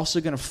that, that's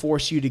also going to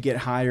force you to get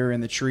higher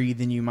in the tree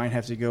than you might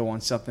have to go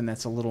on something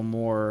that's a little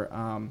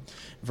more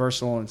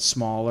versatile and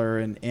smaller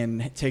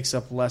and takes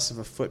up less of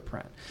a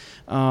footprint.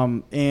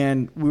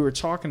 And we were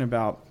talking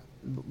about,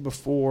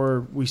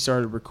 before we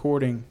started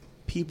recording,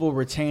 people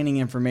retaining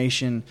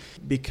information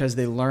because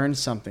they learned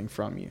something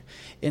from you.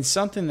 And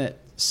something that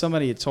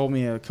somebody had told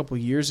me a couple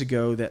of years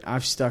ago that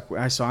I've stuck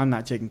with, so I'm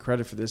not taking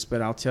credit for this,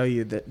 but I'll tell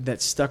you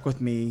that stuck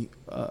with me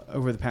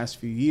over the past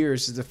few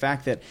years, is the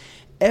fact that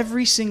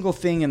every single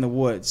thing in the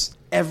woods,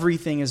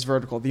 everything is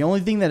vertical. The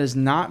only thing that is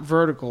not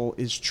vertical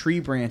is tree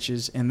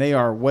branches, and they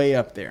are way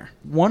up there.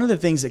 One of the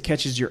things that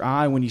catches your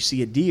eye when you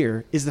see a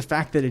deer is the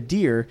fact that a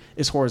deer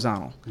is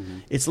horizontal. Mm-hmm.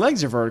 Its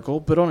legs are vertical,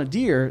 but on a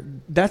deer,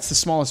 that's the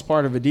smallest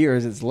part of a deer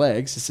is its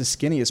legs. It's the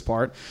skinniest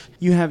part.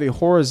 You have a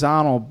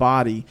horizontal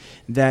body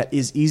that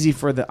is easy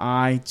for the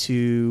eye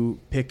to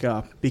pick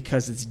up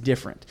because it's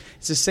different.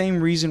 It's the same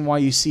reason why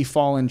you see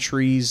fallen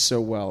trees so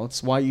well.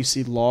 It's why you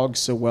see logs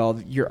so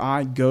well. Your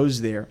eye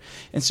goes there.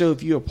 And so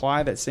if you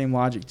apply that same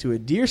logic to a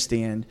deer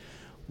stand,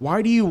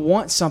 why do you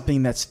want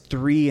something that's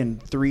 3 and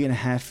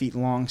 3.5 feet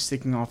long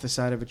sticking off the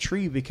side of a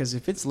tree? Because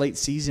if it's late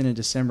season in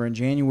December and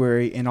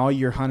January and all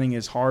you're hunting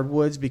is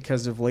hardwoods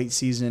because of late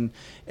season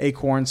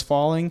acorns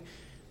falling,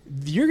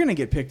 you're going to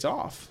get picked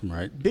off,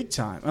 right? Big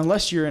time,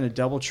 unless you're in a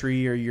double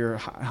tree or you're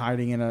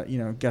hiding in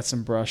a, got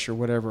some brush or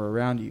whatever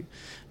around you.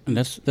 And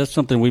that's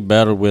something we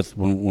battled with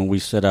when we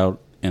set out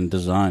and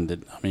designed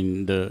it. I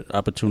mean, the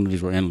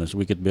opportunities were endless.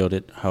 We could build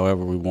it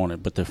however we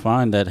wanted, but to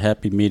find that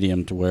happy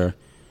medium to where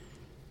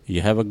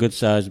you have a good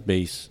sized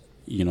base,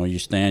 you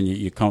stand,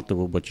 you're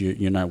comfortable, but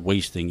you're not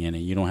wasting any.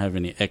 You don't have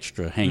any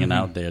extra hanging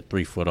out there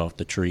 3 foot off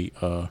the tree.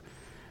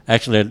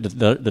 Actually,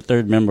 the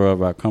third member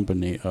of our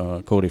company,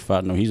 Cody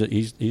Fotno,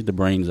 he's the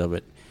brains of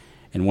it.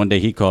 And one day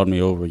he called me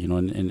over,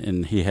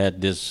 and he had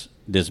this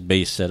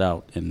base set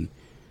out, and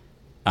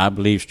I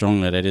believe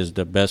strongly that is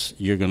the best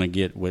you're going to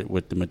get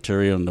with the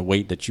material and the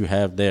weight that you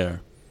have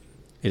there.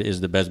 It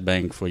is the best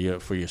bang for your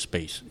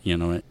space,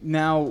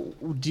 Now,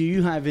 do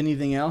you have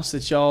anything else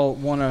that y'all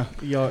are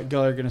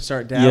going to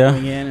start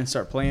dabbling in and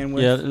start playing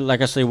with? Yeah,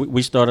 like I say,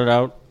 we started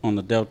out on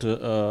the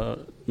Delta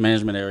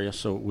management area,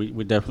 so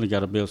we definitely got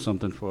to build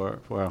something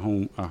for our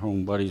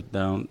home buddies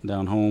down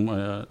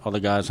home. Other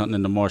guys hunting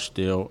in the marsh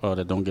still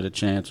that don't get a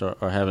chance or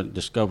haven't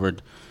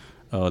discovered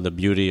the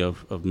beauty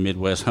of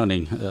Midwest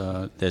hunting.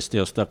 They're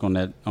still stuck on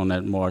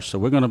that marsh. So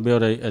we're going to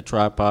build a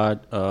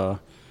tripod.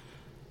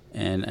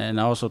 And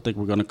I also think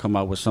we're going to come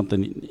out with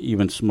something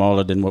even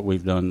smaller than what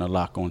we've done, a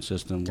lock-on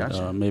system.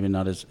 Gotcha. Maybe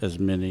not as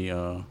many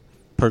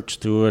perks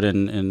to it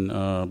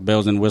and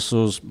bells and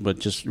whistles, but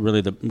just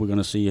really we're going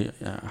to see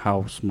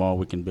how small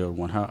we can build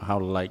one. How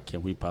light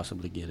can we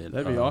possibly get it?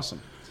 That'd be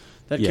awesome.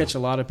 That'd catch a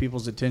lot of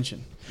people's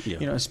attention.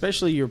 Yeah.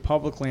 Especially your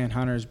public land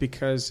hunters,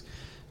 because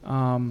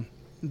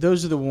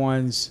those are the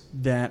ones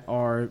that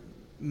are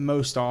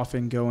most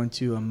often go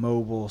into a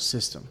mobile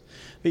system.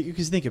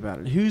 Because think about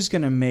it, who's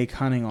going to make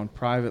hunting on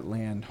private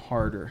land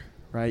harder,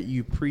 right?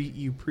 You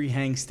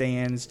pre-hang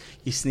stands,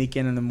 you sneak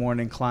in the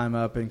morning, climb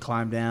up and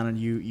climb down, and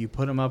you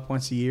put them up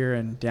once a year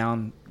and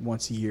down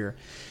once a year.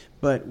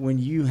 But when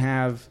you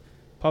have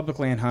public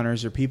land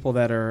hunters or people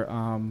that are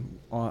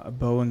a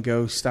bow and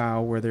go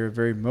style where they're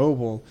very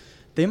mobile,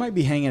 they might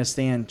be hanging a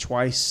stand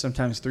twice,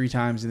 sometimes 3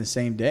 times in the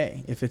same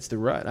day if it's the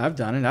rut. I've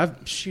done it.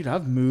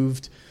 I've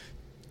moved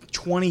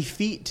 20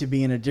 feet to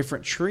be in a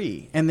different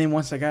tree, and then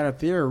once I got up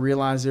there, I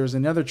realized there was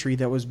another tree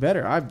that was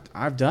better.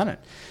 I've done it,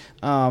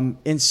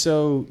 and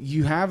so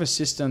you have a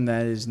system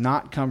that is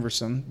not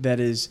cumbersome, that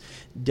is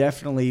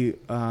definitely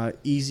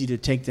easy to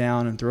take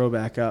down and throw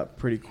back up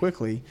pretty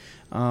quickly.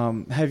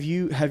 Have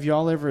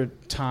y'all ever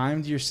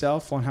timed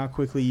yourself on how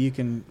quickly you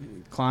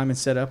can climb and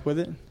set up with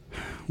it?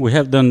 We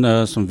have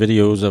done some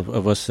videos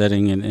of us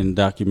setting and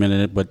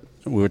documenting it, but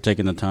we were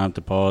taking the time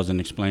to pause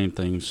and explain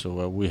things,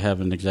 so we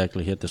haven't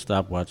exactly hit the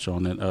stopwatch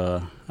on it.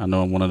 I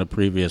know in one of the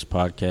previous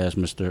podcasts,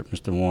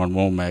 Mr. Warren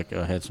Womack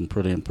had some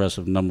pretty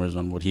impressive numbers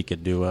on what he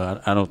could do.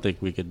 I don't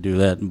think we could do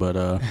that, but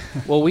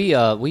well,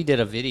 we did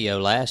a video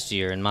last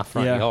year in my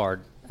front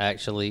yard.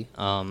 Actually,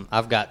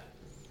 I've got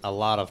a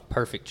lot of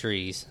perfect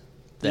trees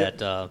that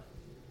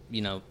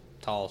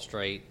tall,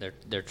 straight.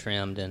 They're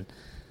trimmed, and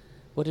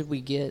what did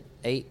we get?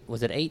 8?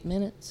 Was it 8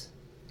 minutes?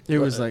 It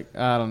was like,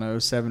 I don't know,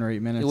 7 or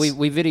 8 minutes.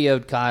 We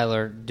videoed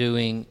Kyler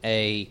doing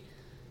a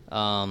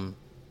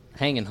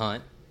hang and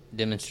hunt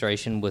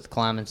demonstration with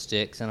climbing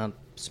sticks and a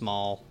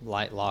small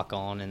light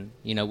lock-on, and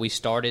we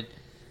started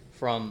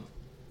from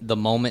the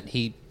moment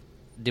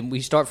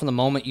we start from the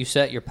moment you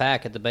set your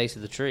pack at the base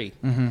of the tree.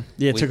 Mm-hmm.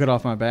 Yeah, took it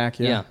off my back.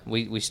 Yeah,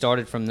 we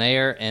started from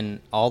there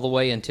and all the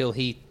way until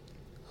he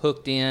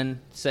hooked in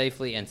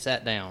safely and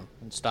sat down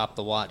and stopped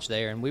the watch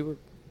there, and we were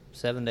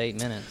 7 to 8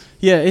 minutes.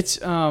 Yeah, it's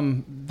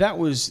that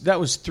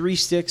was 3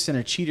 sticks and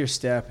a cheater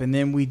step, and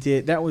then we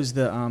did that was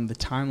the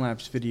time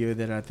lapse video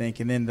that I think,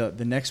 and then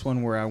the next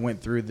one where I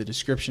went through the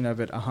description of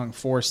it, I hung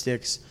 4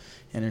 sticks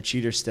and a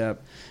cheater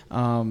step,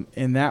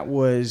 and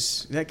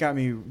that got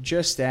me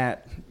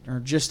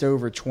just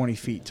over 20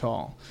 feet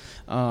tall,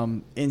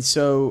 and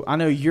so I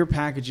know your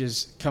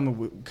packages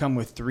come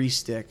with 3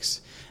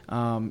 sticks.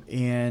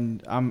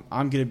 And I'm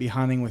going to be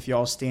hunting with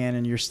y'all Stan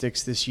and your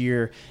sticks this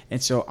year, and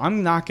so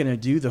I'm not going to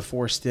do the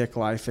 4 stick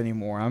life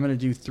anymore. I'm going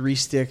to do 3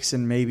 sticks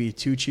and maybe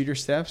 2 cheater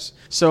steps.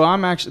 So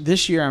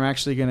this year I'm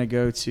actually going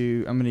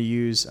to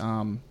use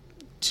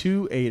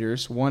 2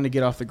 8ers, one to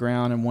get off the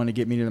ground and one to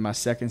get me to my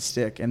second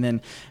stick, and then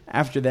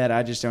after that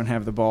I just don't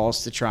have the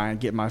balls to try and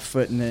get my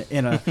foot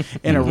in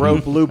a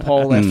rope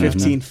loophole at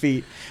 15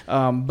 feet.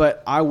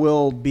 But I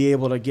will be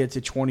able to get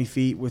to 20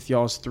 feet with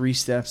y'all's 3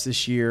 steps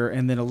this year,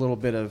 and then a little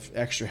bit of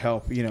extra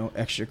help,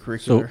 extracurricular.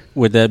 So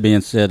with that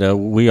being said,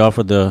 we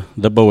offer the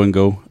bow and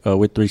go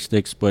with 3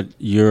 sticks, but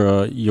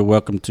you're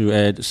welcome to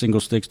add single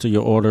sticks to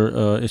your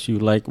order if you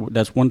like.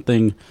 That's one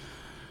thing.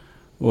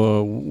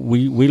 Well,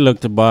 we look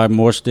to buy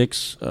more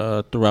sticks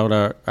throughout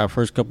our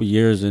first couple of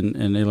years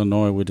in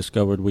Illinois. We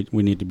discovered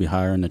we need to be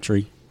higher in the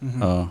tree.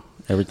 Mm-hmm.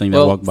 Everything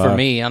that walk by. For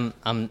me, I'm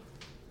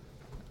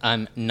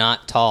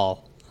not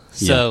tall,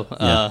 so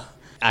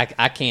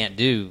I can't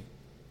do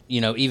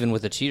even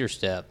with the cheater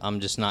step, I'm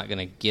just not going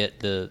to get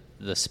the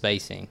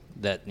spacing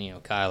that,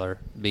 Kyler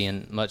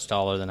being much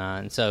taller than I.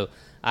 And so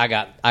I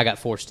got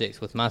 4 sticks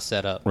with my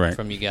setup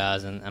from you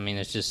guys. And, I mean,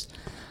 it's just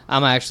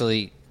I'm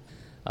actually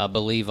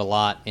believe a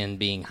lot in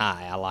being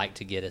high. I like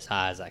to get as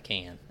high as I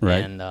can.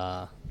 Right. And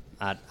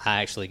I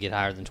actually get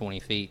higher than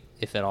 20 feet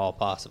if at all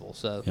possible.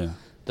 So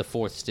the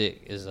 4th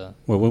stick is a...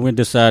 Well, when we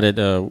decided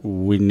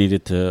we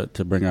needed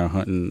to bring our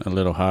hunting a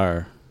little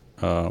higher,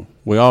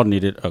 we all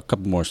needed a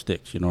couple more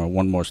sticks,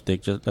 one more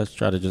stick. Let's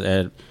try to just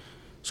add.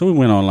 So we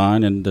went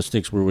online, and the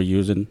sticks we were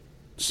using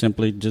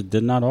simply just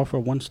did not offer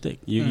 1 stick.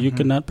 You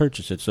could not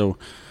purchase it. So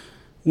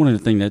one of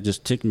the things that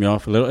just ticked me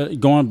off a little,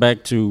 going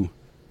back to,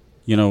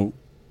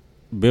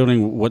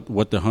 building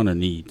what the hunter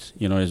needs,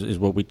 is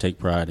what we take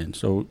pride in.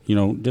 So,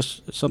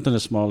 just something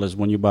as small as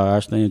when you buy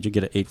our stands, you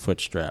get an 8-foot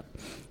strap.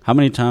 How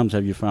many times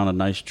have you found a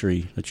nice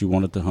tree that you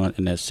wanted to hunt,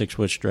 and that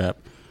 6-foot strap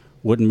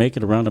wouldn't make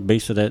it around the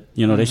base of that?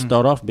 They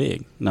start off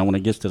big. Now, when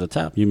it gets to the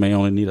top, you may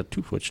only need a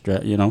 2-foot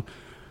strap.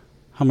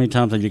 How many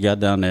times have you got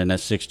down there and that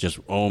 6 just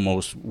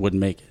almost wouldn't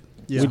make it?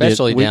 Yeah.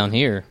 Especially down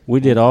here. We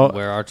did all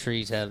where our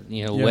trees have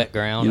wet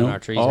ground, and our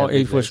trees all have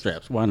 8-foot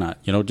straps. Why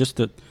not? Just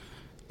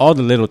all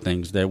the little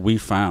things that we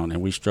found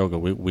and we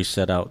struggled, we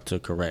set out to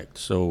correct.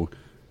 So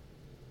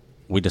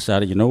we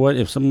decided,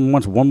 if someone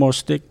wants 1 more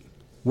stick,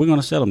 we're going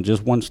to sell them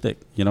just 1 stick.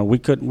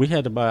 We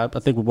had to buy, I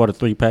think we bought a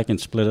 3-pack and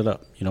split it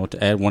up,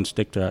 to add 1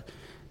 stick to our.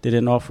 They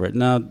didn't offer it.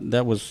 Now,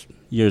 that was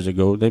years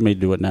ago. They may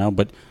do it now,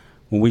 but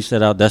when we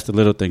set out, that's the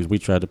little things we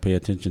tried to pay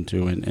attention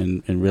to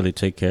and really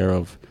take care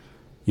of,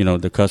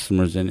 the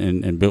customers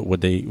and built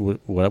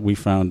what we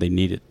found they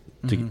needed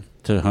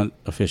to hunt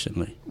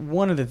efficiently.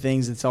 One of the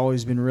things that's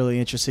always been really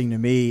interesting to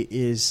me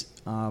is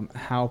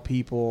how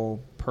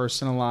people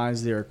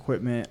personalize their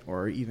equipment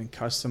or even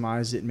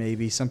customize it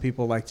maybe. Some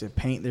people like to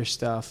paint their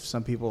stuff.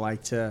 Some people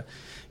like to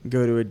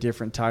go to a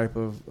different type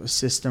of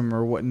system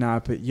or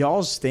whatnot. But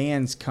y'all's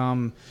stands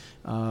come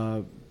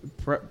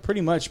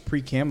pretty much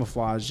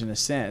pre-camouflaged in a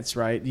sense,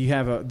 right? You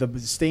have the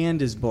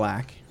stand is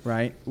black,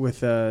 right, with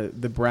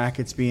the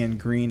brackets being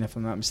green, if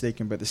I'm not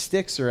mistaken. But the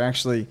sticks are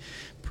actually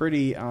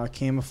pretty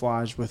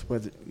camouflaged with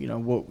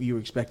what you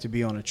expect to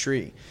be on a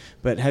tree.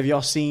 But have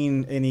y'all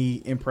seen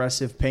any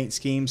impressive paint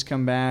schemes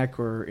come back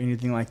or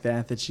anything like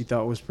that you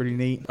thought was pretty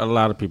neat? A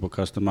lot of people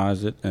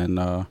customize it,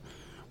 and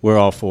we're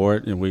all for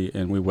it, and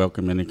we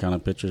welcome any kind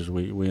of pictures.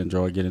 We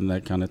enjoy getting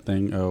that kind of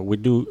thing. We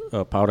do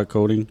powder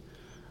coating.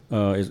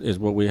 Is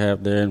what we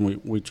have there,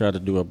 and we try to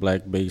do a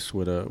black base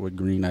with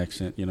green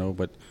accent,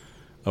 But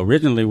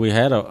originally we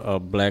had a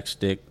black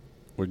stick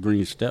with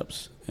green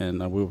steps, and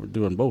we were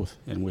doing both,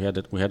 and we had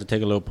to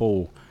take a little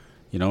poll,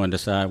 and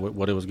decide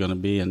what it was going to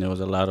be. And there was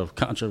a lot of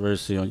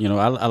controversy on,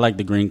 I like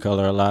the green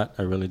color a lot,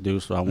 I really do.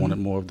 So I wanted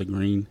more of the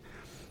green,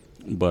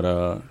 but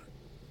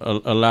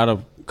a lot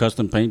of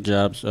custom paint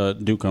jobs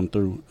do come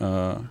through,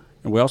 and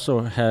we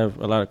also have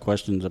a lot of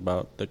questions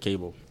about the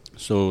cable.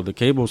 So the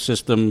cable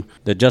system,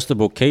 the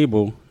adjustable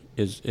cable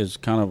is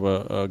kind of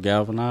a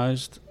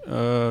galvanized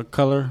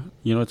color.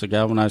 It's a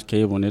galvanized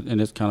cable,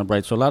 and it's kind of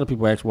bright. So a lot of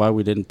people ask why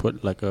we didn't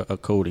put like a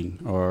coating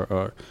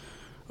or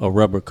a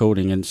rubber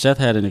coating. And Seth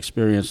had an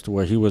experience to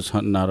where he was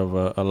hunting out of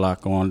a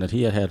Lock-On that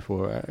he had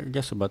for, I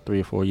guess, about 3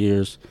 or 4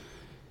 years.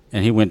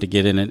 And he went to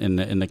get in it,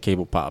 and the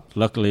cable popped.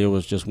 Luckily, it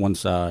was just one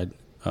side.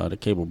 The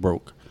cable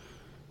broke.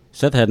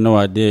 Seth had no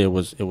idea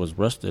it was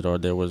rusted or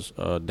there was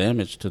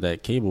damage to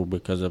that cable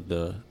because of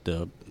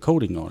the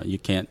coating on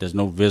it. There's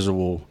no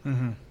visual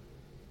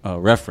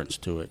reference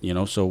to it,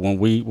 So when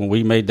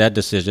we made that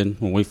decision,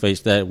 when we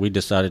faced that, we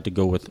decided to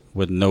go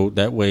with no.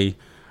 That way,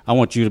 I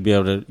want you to be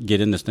able to get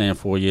in the stand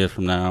 4 years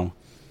from now,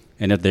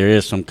 and if there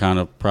is some kind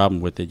of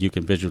problem with it, you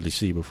can visually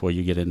see before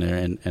you get in there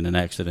and an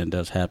accident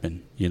does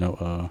happen,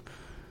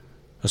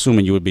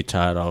 assuming you would be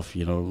tied off,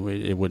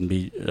 it wouldn't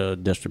be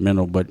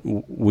detrimental. But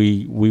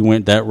we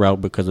went that route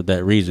because of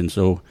that reason.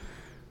 So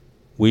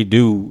we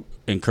do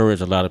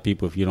encourage a lot of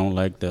people, if you don't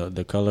like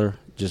the color,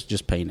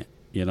 just paint it.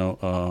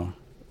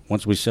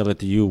 Once we sell it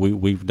to you,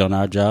 we've done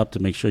our job to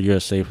make sure you're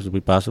as safe as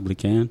we possibly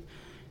can.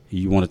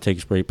 You want to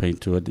take spray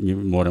paint to it, then you're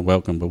more than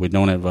welcome. But we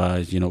don't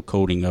advise,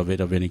 coating of it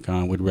of any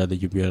kind. We'd rather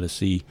you be able to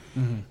see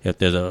if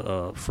there's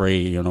a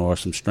fray, or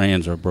some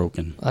strands are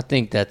broken. I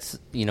think that's,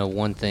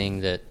 one thing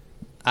that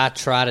I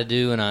try to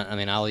do, and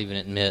I'll even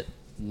admit,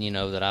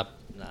 that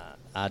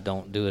I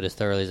don't do it as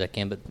thoroughly as I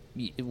can. But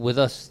with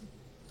us,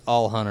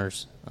 all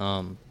hunters,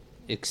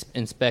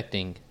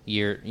 inspecting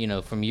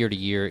from year to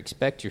year,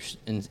 inspect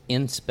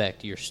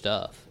your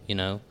stuff.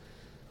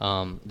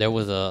 There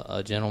was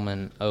a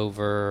gentleman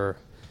over,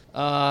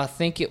 I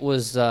think it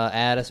was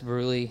Addis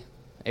Bruley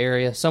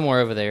area, somewhere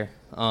over there,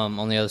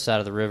 on the other side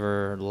of the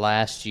river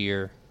last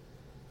year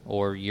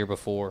or year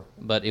before,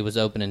 but it was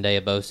opening day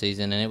of bow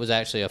season, and it was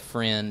actually a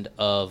friend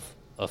of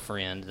a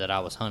friend that I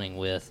was hunting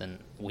with, and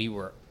we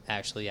were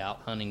actually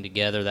out hunting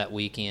together that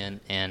weekend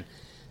and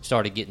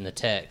started getting the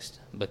text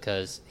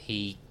because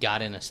he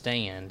got in a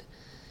stand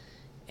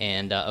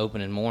and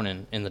opening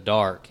morning in the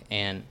dark,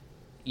 and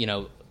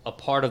a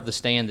part of the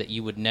stand that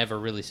you would never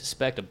really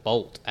suspect, a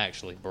bolt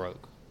actually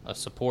broke a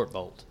support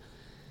bolt.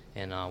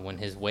 And when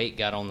his weight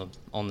got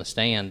on the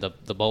stand,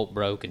 the bolt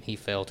broke and he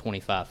fell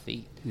 25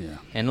 feet. Yeah.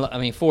 And I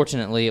mean,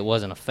 fortunately, it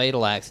wasn't a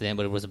fatal accident,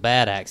 but it was a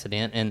bad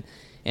accident.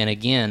 And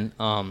again,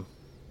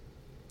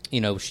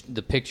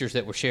 the pictures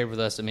that were shared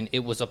with us, I mean,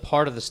 it was a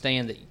part of the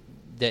stand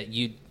that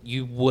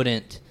you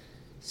wouldn't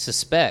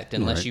suspect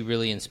unless you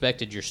really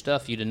inspected your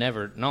stuff. You'd have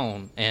never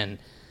known. And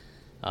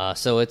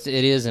so it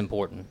is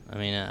important. I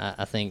mean,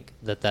 I think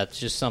that's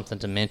just something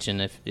to mention.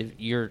 If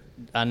you're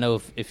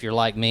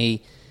like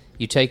me,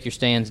 you take your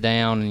stands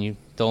down and you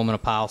throw them in a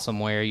pile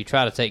somewhere. You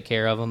try to take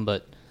care of them,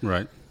 but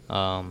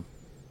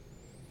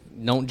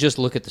don't just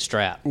look at the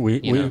strap.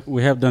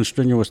 We have done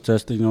strenuous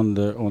testing on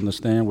the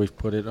stand. We've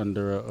put it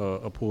under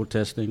a pool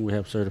testing. We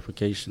have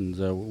certifications.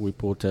 We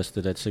pool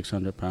tested at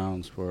 600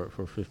 pounds for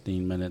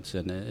 15 minutes,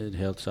 and it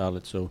held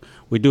solid. So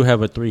we do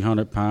have a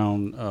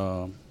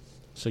 300-pound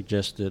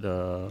suggested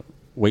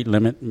weight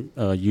limit,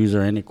 user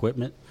and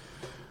equipment.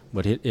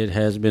 But it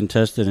has been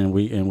tested, and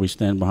we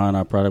stand behind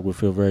our product. We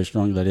feel very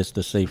strongly that it's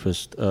the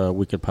safest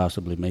we could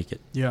possibly make it.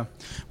 Yeah.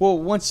 Well,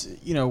 once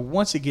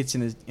it gets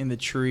in the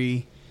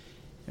tree,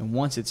 and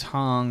once it's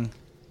hung,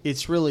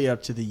 it's really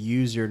up to the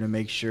user to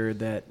make sure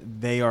that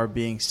they are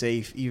being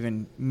safe,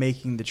 even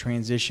making the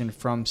transition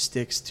from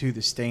sticks to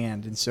the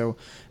stand. And so,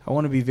 I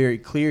want to be very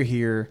clear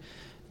here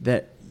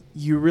that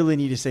you really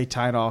need to stay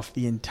tied off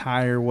the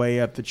entire way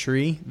up the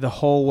tree, the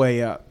whole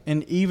way up.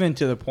 And even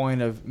to the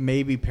point of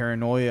maybe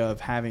paranoia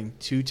of having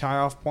 2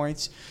 tie-off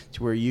points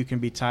to where you can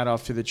be tied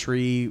off to the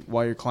tree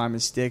while you're climbing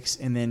sticks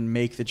and then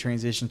make the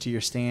transition to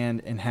your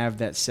stand and have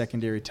that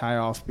secondary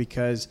tie-off,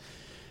 because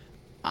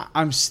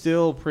I'm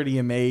still pretty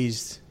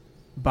amazed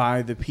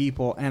by the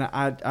people, and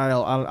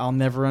I'll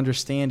never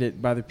understand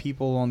it, by the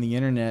people on the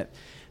internet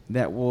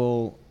that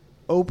will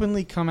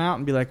openly come out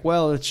and be like,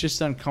 well, it's just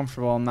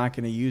uncomfortable, I'm not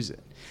going to use it.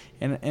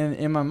 And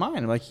in my mind,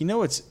 I'm like,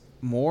 it's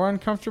more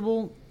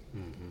uncomfortable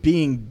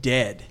being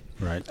dead.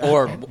 Right.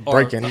 Or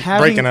breaking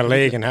a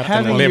leg and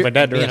having to live with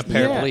that being a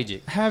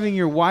paraplegic. Having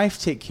your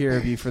wife take care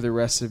of you for the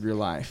rest of your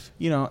life.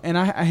 And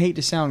I hate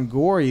to sound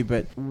gory,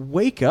 but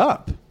wake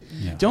up.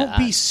 Yeah. Don't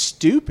be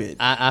stupid.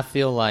 I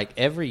feel like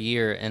every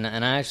year, and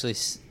I actually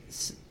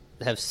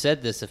have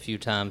said this a few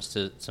times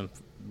to some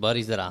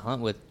buddies that I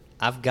hunt with,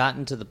 I've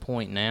gotten to the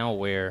point now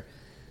where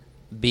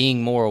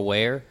being more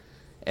aware,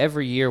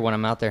 every year when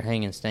I'm out there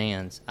hanging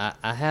stands,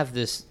 I have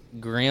this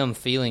grim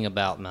feeling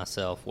about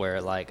myself where,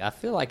 like, I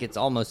feel like it's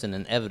almost an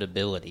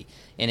inevitability.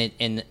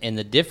 And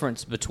the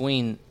difference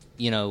between,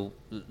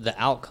 the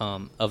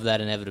outcome of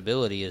that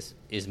inevitability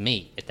is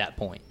me at that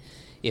point.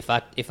 If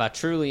I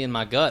truly in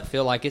my gut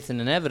feel like it's an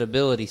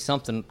inevitability,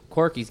 something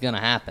quirky is going to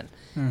happen.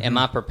 Mm-hmm. Am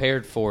I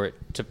prepared for it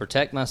to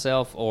protect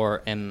myself,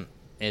 or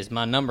is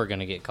my number going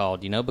to get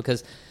called?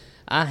 Because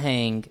I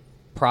hang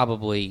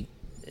probably,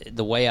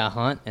 the way I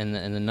hunt and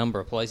the number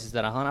of places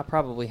that I hunt, I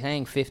probably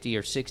hang 50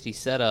 or 60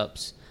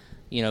 setups,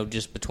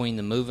 just between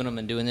the moving them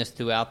and doing this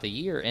throughout the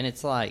year. And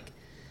it's like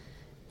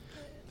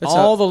the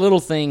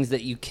little things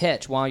that you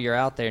catch while you're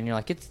out there, and you're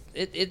like,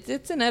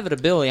 it's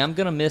inevitability. I'm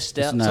going to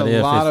misstep. It's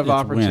a lot of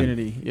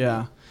opportunity.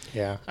 Yeah.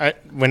 Yeah.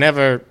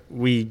 Whenever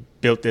we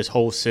built this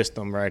whole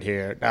system right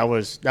here, that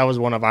was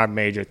one of our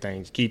major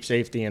things. Keep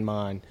safety in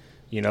mind.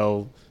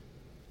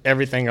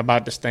 Everything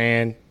about the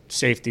stand,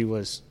 safety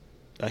was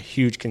a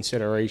huge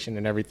consideration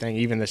and everything,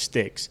 even the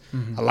sticks.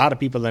 Mm-hmm. A lot of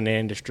people in the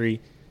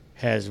industry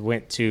has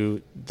went to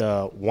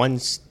the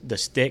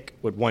stick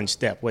with one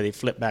step where they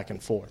flip back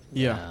and forth.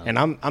 Yeah. And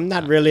I'm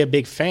not really a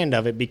big fan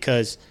of it,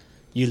 because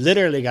you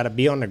literally got to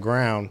be on the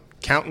ground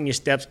counting your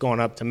steps going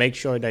up to make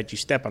sure that you're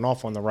stepping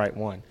off on the right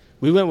one.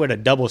 We went with a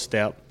double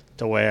step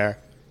to where,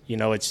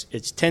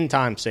 it's 10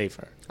 times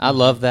safer. I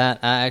love that.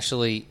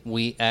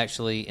 We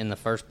actually in the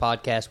first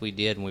podcast we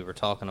did, and we were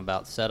talking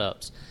about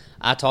setups,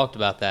 I talked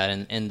about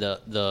that, and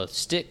the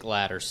stick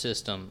ladder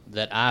system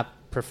that I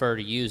prefer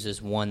to use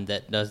is one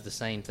that does the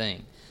same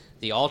thing.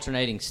 The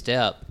alternating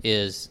step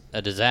is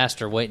a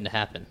disaster waiting to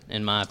happen,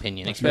 in my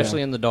opinion,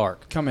 especially in the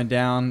dark. Coming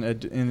down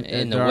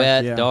in the dark,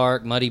 wet,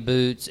 dark, muddy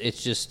boots.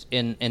 It's just,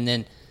 and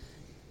then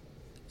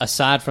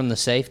aside from the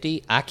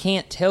safety, I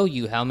can't tell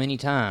you how many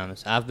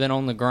times I've been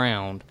on the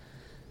ground,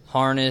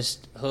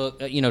 harnessed,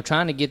 hooked,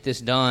 trying to get this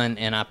done,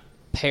 and I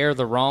pair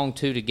the wrong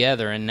two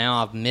together, and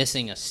now I'm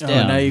missing a step.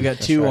 Oh, now you got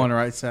two on the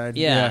right side.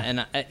 Yeah.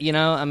 And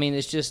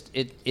it's just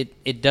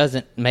it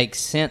doesn't make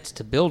sense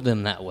to build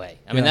them that way.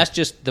 I mean, that's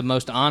just the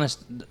most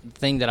honest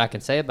thing that I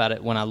can say about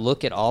it. When I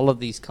look at all of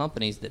these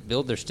companies that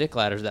build their stick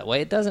ladders that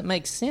way, it doesn't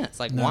make sense.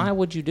 Like, why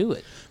would you do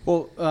it?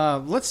 Well,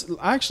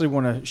 I actually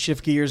want to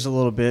shift gears a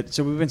little bit.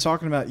 So we've been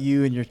talking about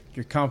you and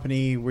your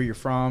company, where you're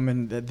from,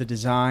 and the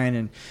design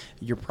and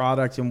your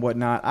product and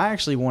whatnot. I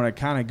actually want to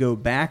kind of go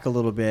back a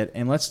little bit,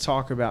 and let's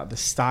talk about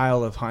the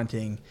style of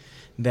hunting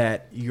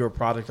that your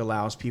product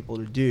allows people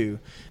to do.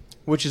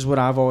 which is what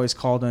I've always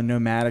called a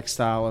nomadic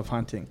style of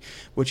hunting,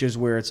 which is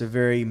where it's a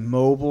very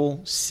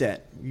mobile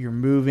set. You're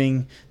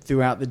moving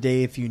throughout the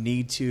day if you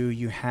need to.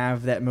 You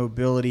have that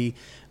mobility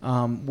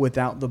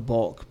without the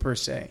bulk per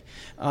se.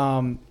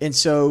 And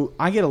so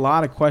I get a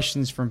lot of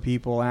questions from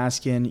people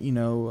asking,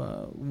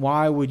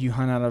 why would you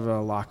hunt out of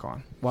a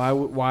Lock-On?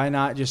 Why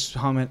not just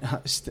hunt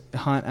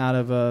out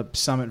of a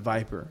Summit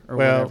Viper or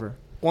whatever?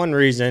 One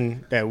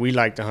reason that we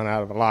like to hunt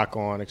out of a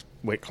Lock-On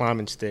with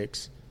climbing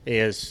sticks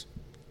is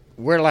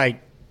we're like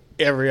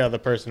every other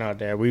person out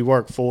there. We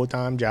work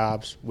full-time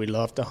jobs. We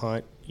love to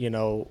hunt.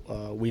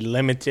 We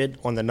limited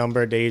on the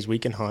number of days we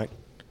can hunt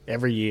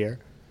every year.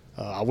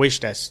 I wish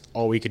that's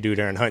all we could do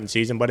during hunting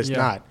season, but it's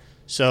not.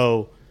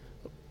 So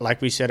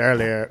like we said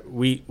earlier,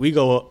 we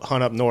go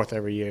hunt up north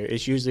every year.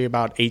 It's usually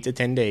about 8 to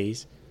 10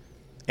 days,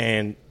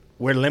 and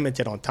we're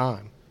limited on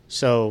time.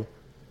 So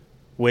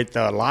with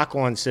the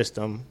Lock-On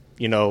system,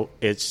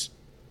 it's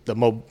the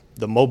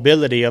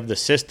mobility of the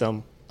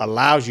system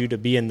allows you to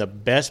be in the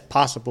best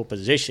possible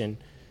position,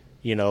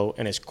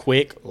 and it's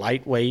quick,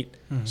 lightweight.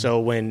 Mm-hmm. So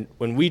when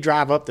we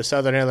drive up to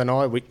Southern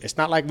Illinois, it's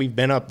not like we've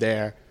been up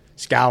there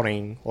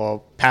scouting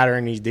or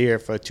patterning these deer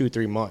for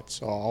 2-3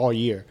 months or all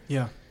year.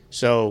 Yeah.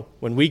 So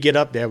when we get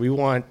up there, we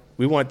want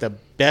the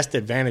best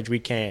advantage we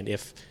can.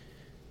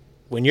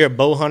 When you're a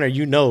bow hunter,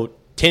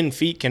 10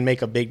 feet can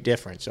make a big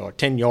difference, or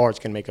 10 yards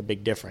can make a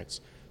big difference.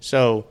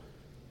 So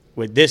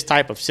with this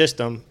type of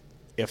system,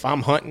 if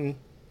I'm hunting,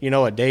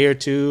 a day or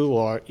two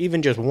or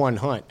even just one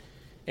hunt,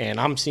 and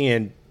I'm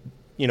seeing,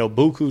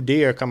 buku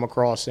deer come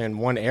across in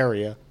one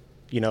area,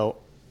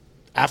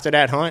 after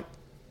that hunt,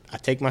 I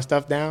take my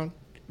stuff down.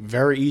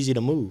 Very easy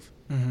to move.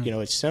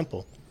 Mm-hmm. It's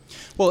simple.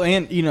 Well,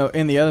 and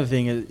the other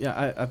thing is,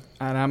 and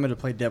I'm going to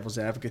play devil's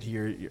advocate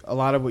here. A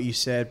lot of what you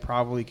said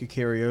probably could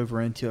carry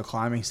over into a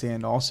climbing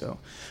stand also,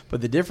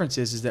 but the difference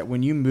is that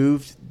when you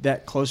move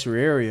that closer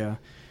area,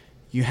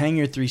 you hang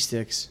your 3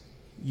 sticks,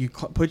 you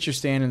put your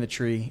stand in the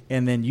tree,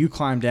 and then you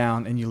climb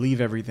down and you leave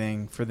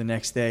everything for the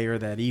next day or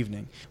that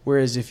evening.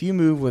 Whereas if you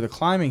move with a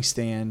climbing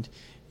stand,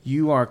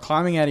 you are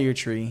climbing out of your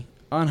tree,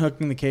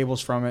 unhooking the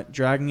cables from it,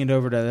 dragging it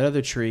over to that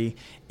other tree,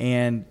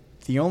 and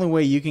the only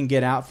way you can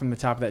get out from the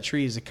top of that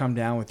tree is to come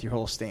down with your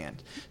whole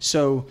stand.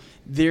 So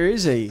there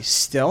is a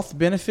stealth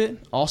benefit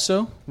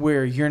also,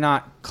 where you're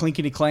not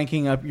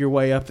clinkety-clanking up your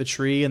way up the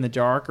tree in the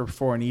dark or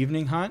before an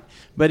evening hunt.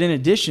 But in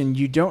addition,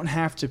 you don't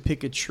have to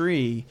pick a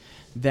tree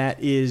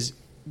that is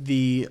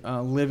the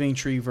living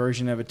tree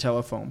version of a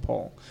telephone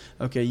pole.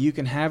 Okay, you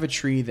can have a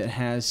tree that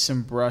has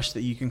some brush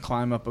that you can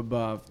climb up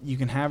above. You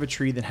can have a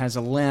tree that has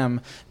a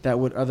limb that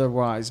would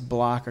otherwise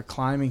block a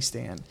climbing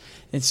stand.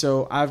 And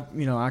so I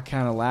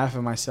kind of laugh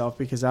at myself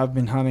because I've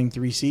been hunting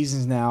 3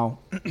 seasons now.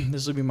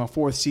 This will be my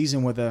 4th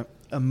season with a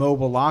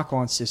mobile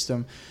Lock-On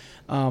system.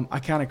 I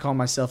kind of call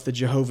myself the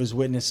Jehovah's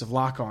Witness of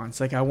Lock-Ons.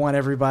 Like, I want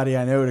everybody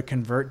I know to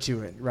convert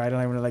to it, right? And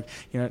I want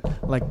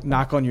to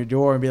knock on your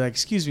door and be like,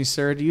 "Excuse me,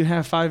 sir, do you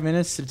have 5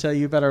 minutes to tell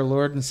you about our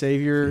Lord and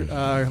Savior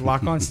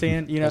Lock-On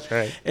stand?" That's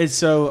right. And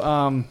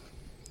so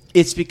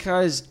it's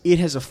because it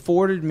has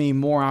afforded me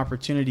more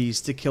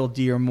opportunities to kill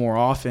deer more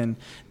often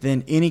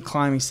than any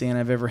climbing stand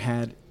I've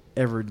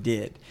ever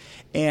did.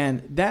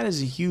 And that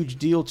is a huge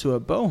deal to a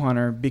bow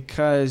hunter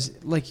because,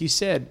 like you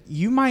said,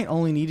 you might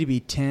only need to be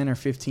 10 or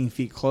 15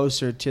 feet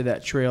closer to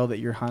that trail that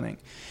you're hunting.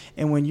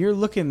 And when you're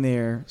looking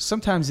there,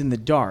 sometimes in the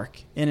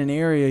dark, in an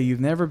area you've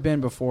never been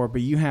before,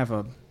 but you have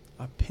a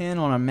pin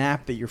on a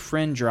map that your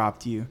friend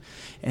dropped you,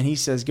 and he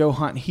says, go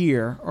hunt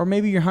here. Or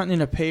maybe you're hunting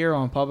in a pair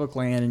on public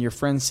land, and your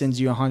friend sends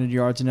you 100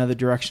 yards another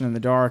direction in the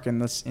dark,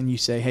 and you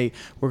say, hey,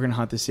 we're going to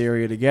hunt this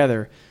area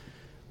together.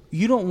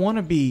 You don't want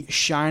to be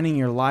shining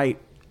your light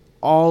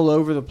all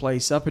over the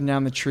place, up and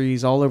down the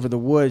trees, all over the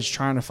woods,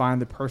 trying to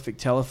find the perfect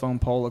telephone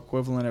pole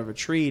equivalent of a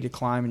tree to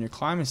climb in your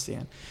climbing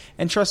stand.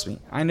 And trust me,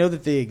 I know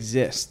that they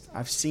exist.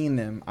 I've seen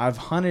them. I've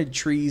hunted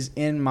trees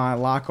in my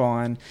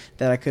Lock-On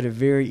that I could have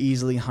very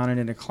easily hunted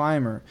in a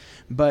climber.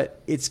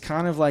 But it's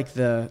kind of like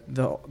the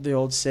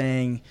old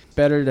saying,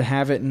 better to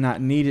have it and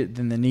not need it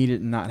than to need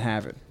it and not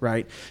have it,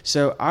 right?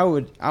 So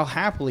I'll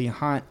happily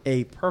hunt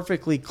a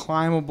perfectly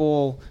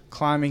climbable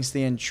climbing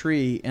stand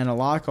tree in a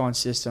Lock-On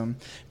system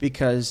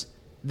because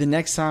the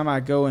next time I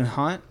go and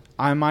hunt,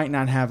 I might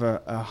not have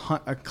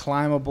a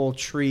climbable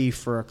tree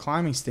for a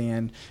climbing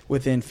stand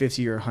within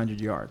 50 or 100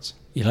 yards.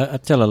 Yeah, I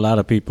tell a lot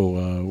of people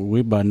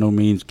we by no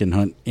means can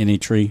hunt any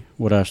tree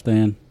with our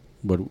stand,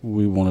 but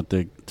we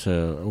wanted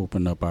to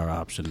open up our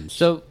options.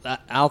 So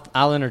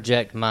I'll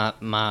interject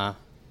my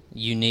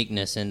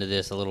uniqueness into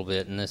this a little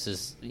bit, and this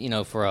is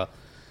for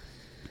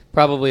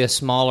probably a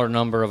smaller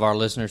number of our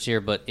listeners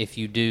here, but if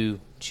you do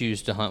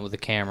choose to hunt with a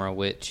camera,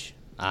 which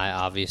I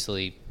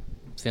obviously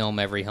film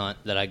every hunt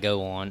that I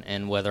go on,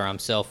 and whether I'm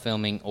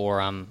self-filming or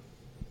I'm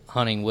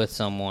hunting with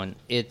someone,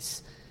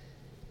 it's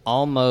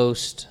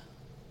almost,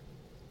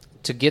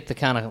 to get the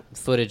kind of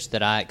footage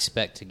that I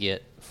expect to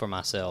get for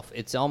myself,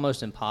 it's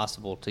almost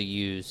impossible to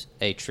use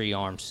a tree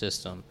arm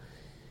system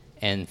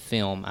and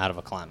film out of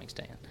a climbing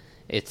stand.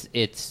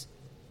 It's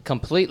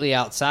completely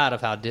outside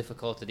of how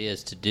difficult it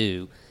is to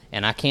do,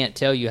 And I can't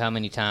tell you how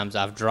many times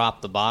I've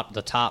dropped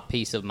the top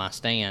piece of my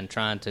stand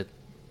trying to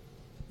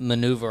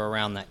maneuver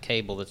around that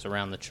cable that's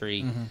around the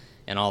tree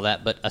and all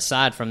that. But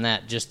aside from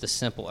that, just the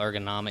simple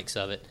ergonomics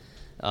of it,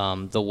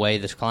 the way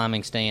this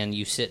climbing stand,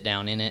 you sit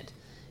down in it,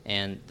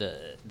 and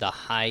the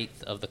height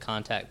of the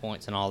contact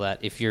points and all that.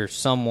 If you're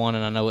someone,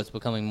 and I know it's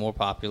becoming more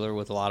popular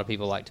with a lot of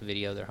people like to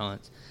video their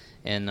hunts,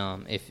 and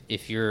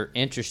if you're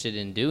interested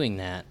in doing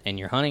that and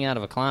you're hunting out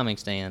of a climbing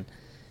stand,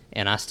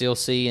 and I still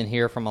see and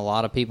hear from a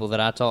lot of people that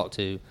I talk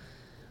to,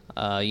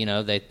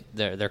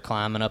 they're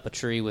climbing up a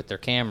tree with their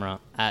camera.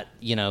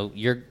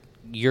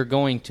 You're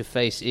going to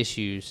face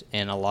issues,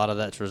 and a lot of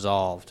that's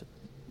resolved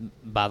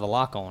by the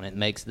lock-on. It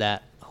makes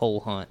that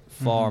whole hunt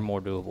far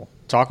more doable.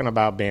 Talking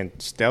about being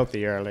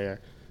stealthy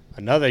earlier,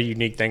 another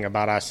unique thing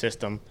about our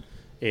system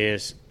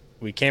is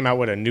we came out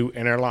with a new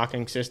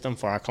interlocking system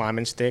for our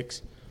climbing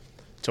sticks,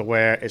 to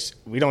where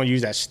we don't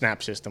use that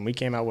snap system. We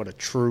came out with a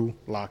true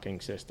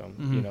locking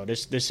system.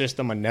 This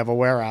system will never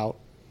wear out.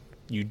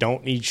 You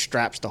don't need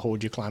straps to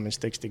hold your climbing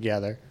sticks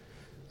together.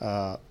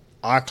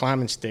 Our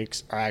climbing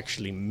sticks are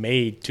actually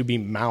made to be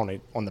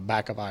mounted on the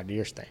back of our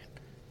deer stand.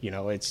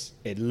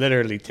 It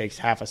literally takes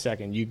half a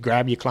second. You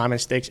grab your climbing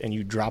sticks and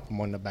you drop them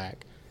on the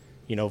back.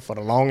 For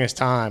the longest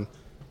time,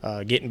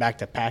 getting back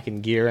to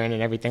packing gear in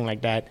and everything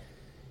like that,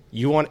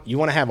 you want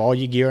to have all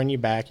your gear on your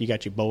back. You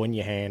got your bow in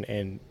your hand,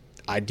 and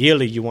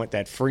ideally you want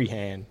that free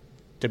hand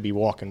to be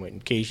walking with in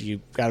case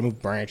you got to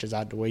move branches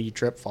out the way, you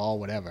trip, fall,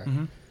 whatever.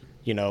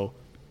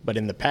 But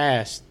in the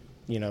past,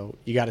 you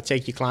got to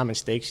take your climbing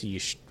sticks, you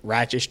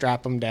ratchet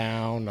strap them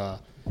down,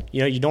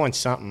 you're doing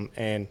something,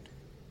 and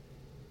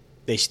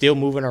they still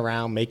moving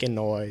around, making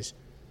noise.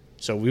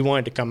 So we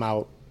wanted to come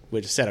out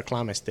with a set of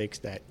climbing sticks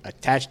that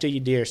attach to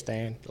your deer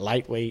stand,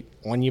 lightweight,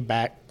 on your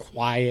back,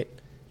 quiet.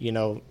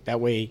 That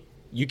way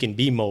you can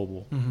be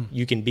mobile,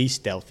 you can be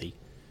stealthy.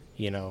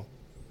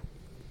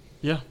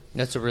 Yeah,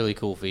 that's a really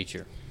cool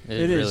feature.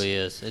 It really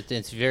is.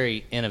 It's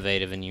very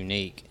innovative and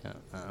unique.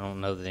 I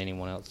don't know that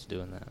anyone else is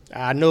doing that.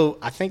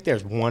 I think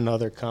there's one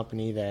other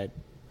company that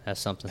has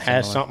something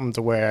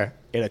to where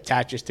it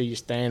attaches to your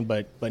stand,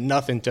 but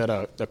nothing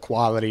to the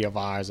quality of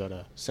ours or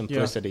the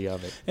simplicity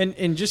of it.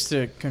 And just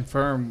to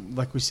confirm,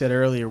 like we said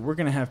earlier, we're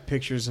going to have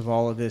pictures of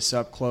all of this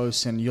up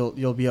close, and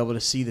you'll be able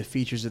to see the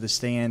features of the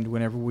stand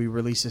whenever we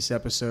release this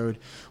episode.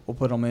 We'll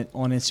put them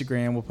on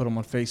Instagram. We'll put them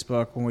on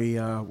Facebook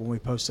when we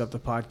post up the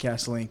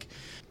podcast link.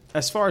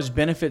 As far as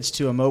benefits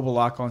to a mobile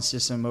lock-on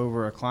system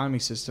over a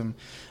climbing system,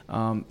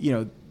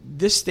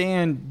 this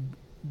stand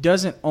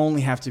doesn't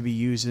only have to be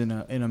used in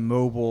a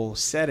mobile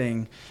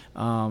setting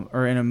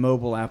or in a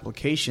mobile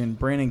application.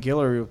 Brandon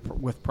Guillory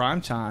with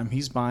Primetime,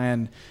 he's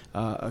buying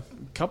a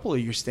couple of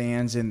your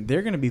stands, and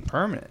they're going to be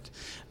permanent.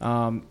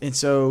 And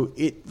so,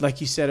 like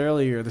you said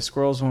earlier, the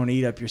squirrels won't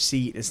eat up your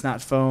seat. It's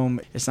not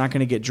foam. It's not going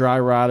to get dry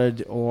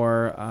rotted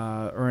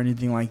or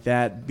anything like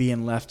that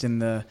being left in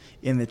the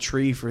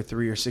tree for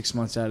 3 or 6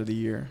 months out of the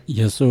year.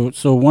 Yeah. So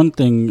one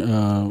thing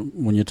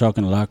when you're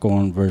talking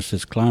lock-on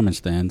versus climbing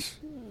stands,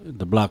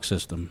 the block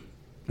system.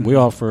 We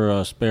offer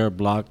a spare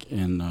block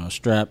and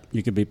strap.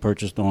 You could be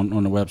purchased on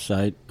the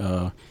website,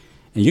 and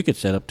you could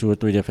set up 2 or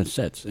 3 different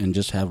sets and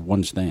just have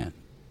one stand.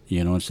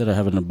 Instead of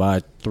having to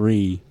buy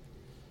 3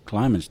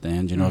 climbing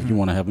stands, if you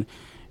want to have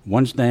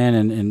one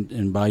stand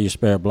and buy your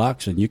spare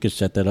blocks, and you could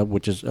set that up,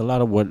 which is a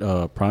lot of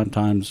what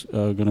Primetime's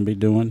going to be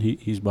doing.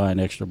 He's buying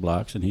extra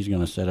blocks, and he's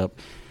going to set up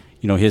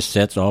his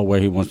sets all where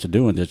he wants to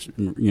do, and just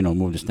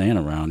move the stand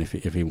around if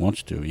he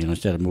wants to,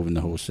 instead of moving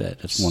the whole set.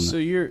 That's one. So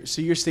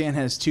your stand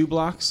has 2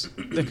 blocks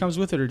that comes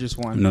with it, or just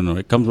one? No,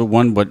 it comes with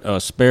one, but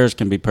spares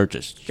can be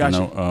purchased.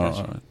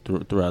 Gotcha.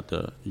 Throughout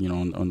the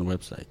on the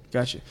website.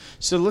 Gotcha.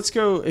 So let's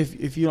go,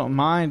 if you don't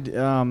mind.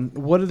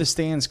 What do the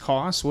stands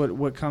cost?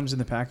 What comes in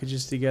the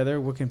packages together?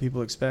 What can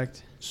people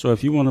expect? So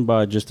if you want to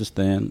buy just a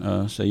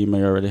stand, say you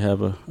may already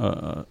have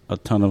a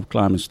ton of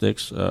climbing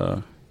sticks.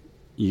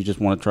 You just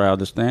want to try out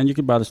the stand, you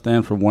can buy the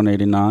stand for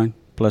 $189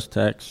 plus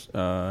tax,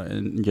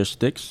 and your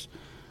sticks.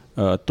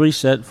 3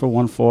 set for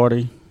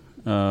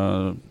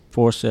 $140,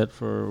 4 set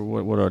for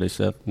what are they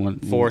set?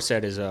 4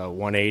 set is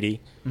 $180,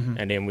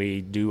 and then we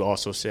do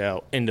also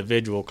sell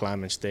individual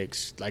climbing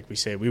sticks. Like we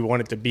said, we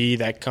want it to be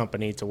that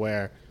company to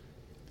where,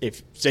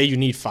 if say you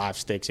need 5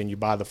 sticks and you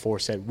buy the 4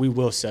 set, we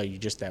will sell you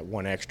just that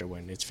one extra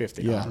one. It's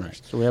 $50. Yeah,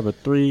 right. So we have a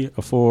 3,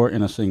 a 4,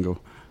 and a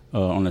single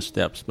on the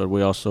steps, but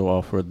we also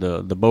offer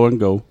the bow and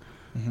go.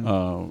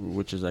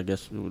 Which is, I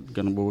guess, what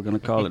we're gonna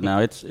call it now.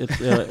 It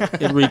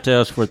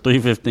retails for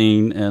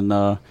 $315, and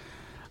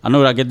I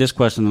know I get this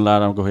question a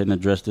lot. I'll go ahead and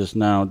address this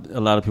now. A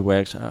lot of people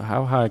ask,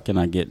 how high can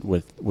I get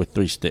with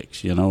 3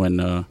 sticks? And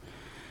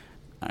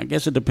I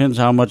guess it depends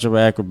how much of an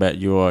acrobat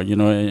you are,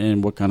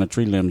 and what kind of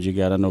tree limbs you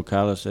got. I know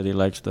Kyler said he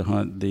likes to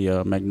hunt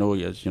the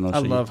magnolias. I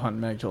love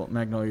hunting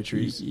magnolia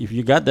trees. If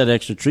you got that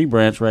extra tree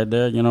branch right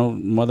there,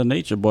 Mother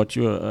Nature bought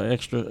you an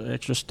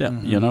extra step,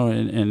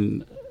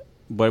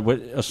 But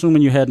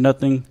assuming you had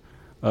nothing,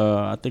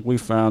 I think we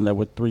found that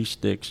with 3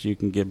 sticks, you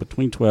can get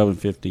between 12 and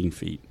 15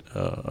 feet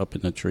up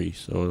in the tree.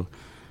 So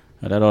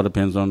That all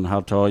depends on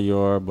how tall you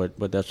are,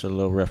 but that's a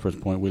little reference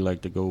point we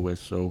like to go with.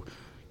 So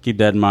keep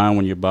that in mind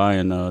when you're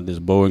buying this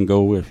bow and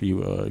go. If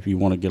you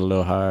want to get a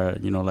little higher,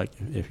 like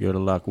if you're the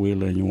lock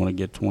wheeler and you want to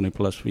get 20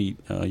 plus feet,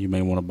 you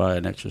may want to buy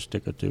an extra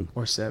stick or two.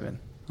 Or seven.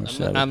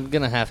 I'm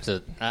going to have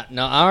to I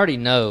already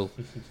know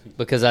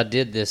because I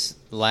did this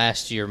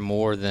last year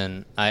more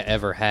than I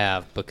ever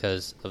have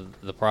because of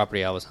the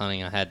property I was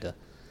hunting. I had to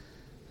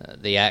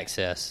the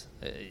access.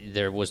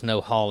 There was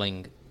no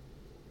hauling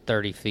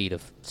 30 feet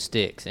of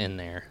sticks in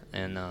there.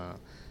 And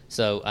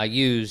so I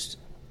used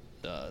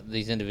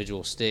these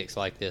individual sticks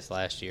like this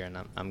last year, and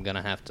I'm going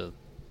to have to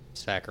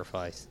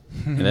sacrifice.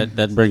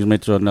 That brings me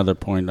to another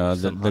point.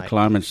 The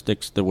climbing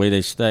sticks, the way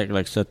they stack,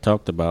 like Seth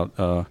talked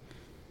about,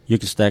 you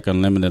can stack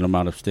unlimited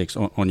amount of sticks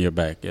on your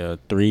back.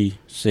 3,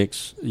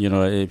 6,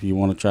 if you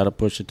want to try to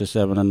push it to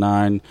 7 or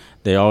 9.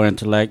 They all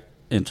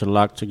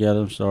interlock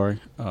together,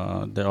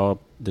 they're all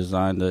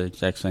designed the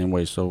exact same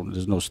way. So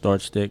there's no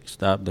start stick,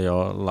 stop. They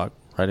all lock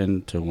right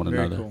into one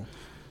Very another. Cool.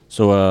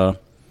 So I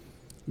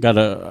got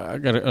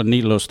a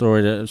neat little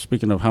story. That,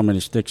 speaking of how many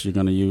sticks you're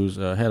going to use,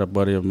 I had a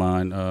buddy of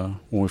mine,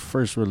 when we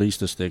first released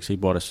the sticks, he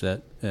bought a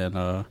set,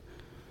 and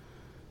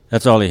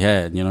that's all he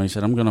had. He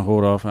said, I'm going to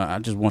hold off. I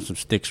just want some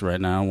sticks right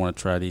now. I want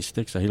to try these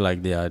sticks. So he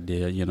liked the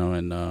idea,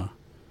 and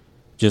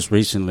just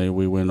recently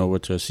we went over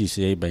to a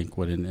CCA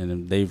banquet,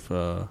 and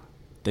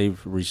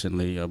they've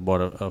recently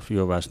bought a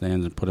few of our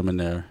stands and put them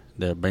in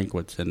their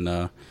banquets,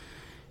 and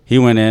he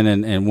went in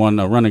and won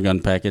a running gun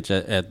package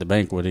at the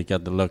banquet. He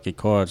got the lucky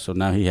card, so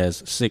now he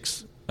has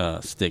 6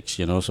 sticks.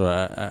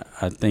 So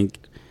I think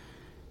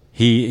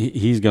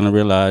he's going to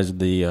realize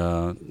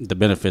the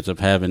benefits of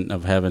having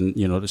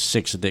the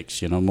 6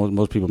 sticks.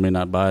 Most people may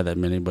not buy that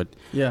many, but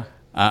yeah,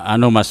 I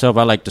know myself.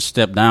 I like to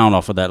step down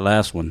off of that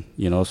last one.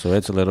 So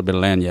it's a little bit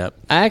of lanyard.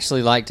 I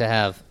actually like to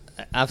have.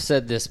 I've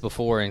said this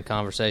before in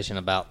conversation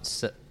about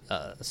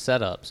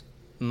setups.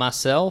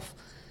 Myself,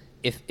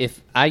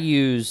 if I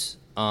use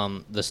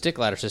the stick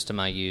ladder system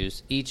I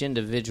use, each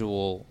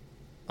individual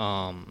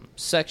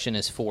section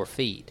is 4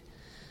 feet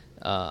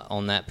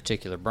on that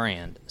particular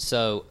brand.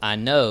 So I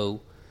know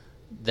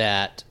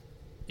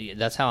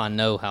that's how I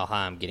know how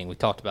high I'm getting. We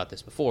talked about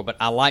this before, but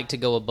I like to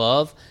go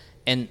above,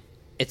 and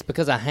it's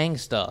because I hang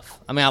stuff.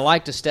 I mean, I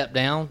like to step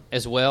down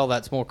as well.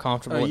 That's more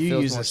comfortable. Oh, it you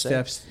feels use more the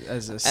safe. steps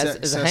as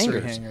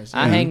hangers. hangers.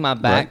 I hang my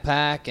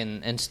backpack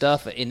and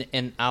stuff,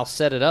 and I'll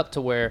set it up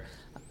to where,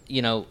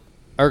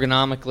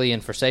 ergonomically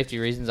and for safety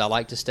reasons, I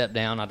like to step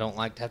down. I don't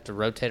like to have to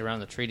rotate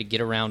around the tree to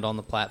get around on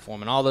the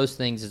platform and all those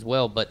things as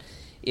well. But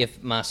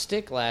if my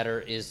stick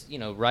ladder is,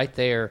 right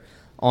there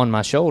on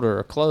my shoulder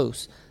or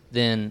close,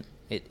 then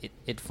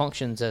it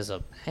functions as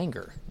a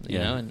hanger, you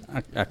know. And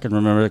I can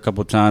remember a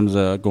couple of times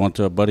going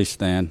to a buddy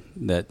stand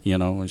that,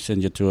 we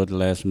send you to it at the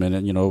last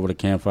minute, over the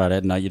campfire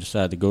that night. You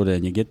decide to go there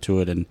and you get to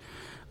it, and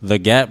the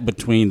gap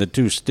between the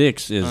 2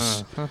 sticks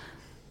is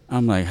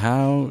I'm like,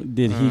 how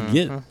did he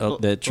get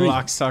up that tree?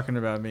 Locke's talking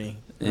about me.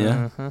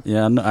 Yeah,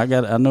 yeah.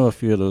 I know a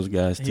few of those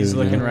guys too. He's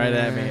looking right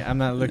at me. I'm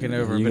not looking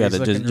over. You got to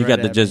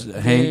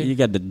hang. You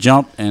got to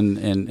jump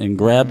and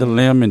grab the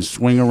limb and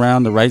swing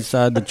around the right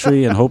side of the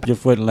tree and hope your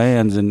foot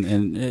lands.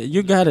 And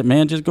you got it,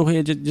 man. Just go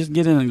ahead. Just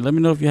get in and let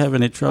me know if you have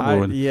any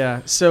trouble.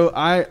 So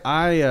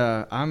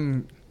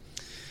I'm.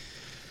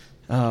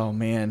 Oh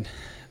man.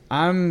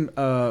 I'm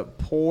a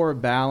poor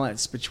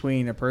balance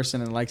between a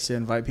person that likes to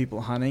invite people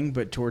hunting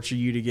but torture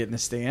you to get in the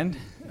stand,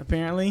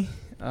 apparently.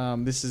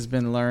 This has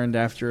been learned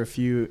after a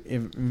few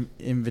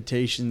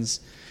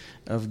invitations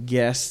of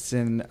guests,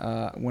 and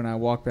when I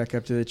walked back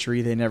up to the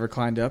tree, they never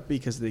climbed up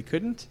because they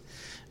couldn't.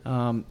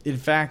 In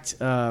fact,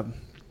 Lauren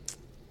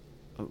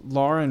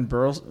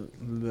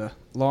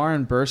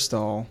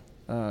Burstall,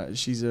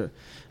 she's a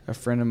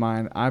friend of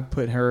mine. I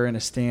put her in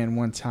a stand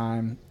one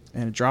time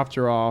and dropped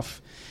her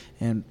off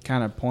and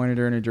kind of pointed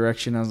her in a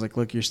direction. I was like,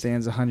 look, your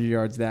stand's 100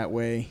 yards that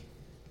way.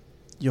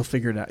 You'll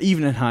figure it out.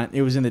 Even in hunt,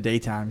 it was in the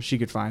daytime. She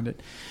could find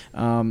it.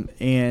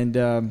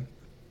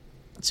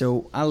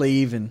 So I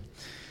leave, and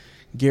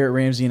Garrett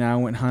Ramsey and I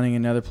went hunting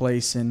another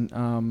place.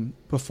 And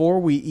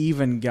before we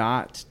even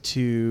got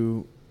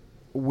to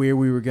where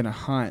we were going to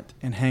hunt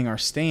and hang our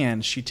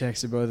stand, she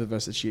texted both of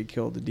us that she had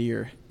killed the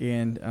deer.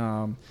 And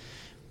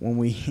when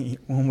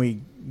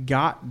we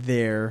got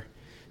there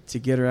to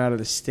get her out of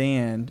the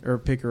stand or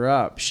pick her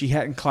up, she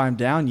hadn't climbed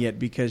down yet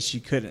because she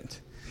couldn't.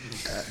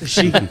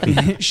 She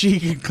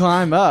could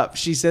climb up.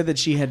 She said that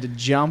she had to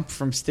jump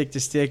from stick to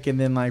stick and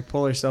then like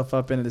pull herself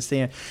up into the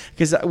stand.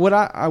 Because what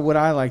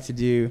I like to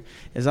do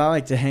is I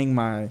like to hang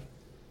my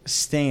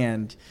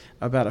stand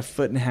about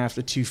 1.5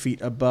 to 2 feet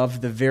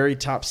above the very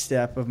top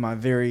step of my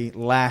very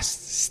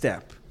last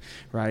step.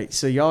 right?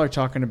 So y'all are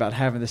talking about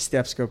having the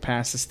steps go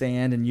past the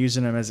stand and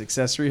using them as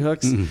accessory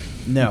hooks.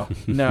 No,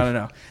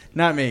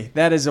 not me.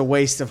 That is a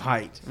waste of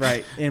height,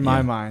 right, in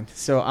my mind.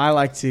 So I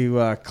like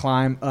to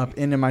climb up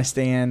into my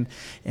stand,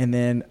 and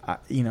then,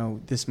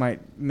 this might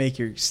make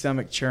your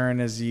stomach churn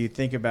as you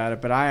think about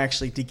it, but I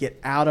actually, to get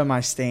out of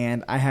my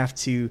stand, I have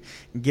to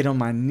get on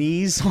my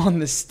knees on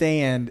the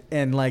stand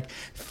and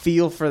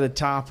feel for the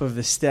top of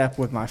the step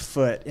with my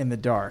foot in the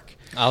dark.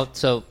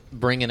 So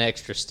bring an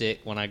extra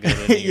stick when I go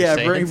to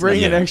your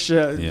bring an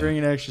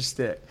extra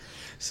stick.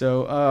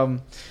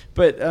 So,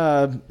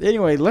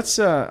 anyway, let's.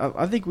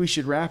 I think we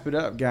should wrap it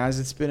up, guys.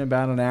 It's been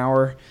about an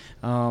hour.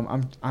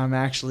 I'm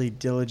actually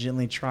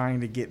diligently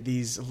trying to get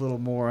these a little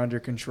more under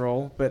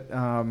control.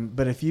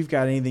 But if you've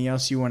got anything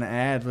else you want to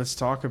add, let's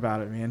talk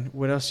about it, man.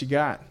 What else you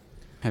got?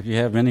 If you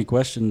have any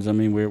questions, I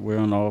mean, we're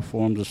on all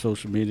forms of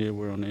social media.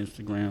 We're on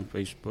Instagram,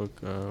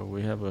 Facebook.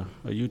 We have a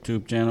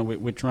YouTube channel.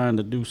 We're trying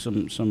to do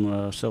some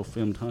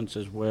self-filmed hunts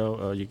as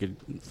well. You could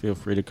feel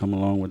free to come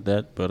along with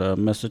that. But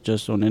message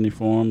us on any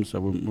forums.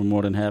 We're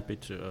more than happy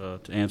to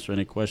answer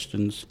any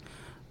questions.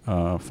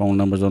 Phone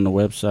numbers on the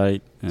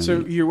website.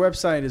 So your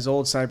website is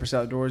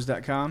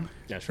oldcypressoutdoors.com?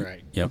 That's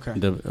right. Yep. Okay.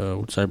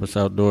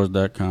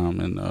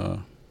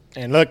 Cypressoutdoors.com.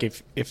 And look,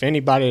 if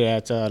anybody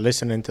that's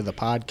listening to the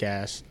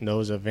podcast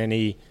knows of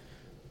any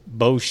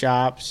bow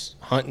shops,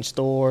 hunting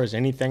stores,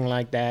 anything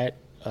like that,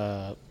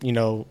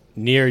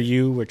 near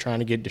you, we're trying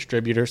to get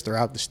distributors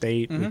throughout the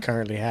state. We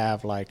currently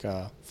have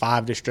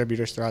 5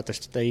 distributors throughout the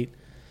state.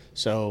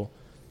 So,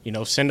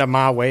 send them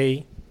my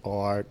way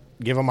or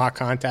give them my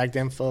contact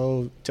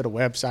info to the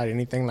website,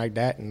 anything like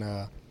that. And,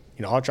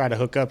 I'll try to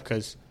hook up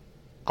because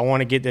I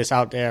want to get this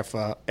out there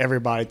for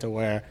everybody to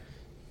where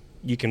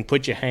you can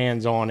put your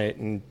hands on it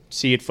and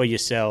see it for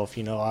yourself.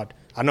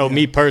 I know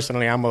me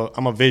personally, I'm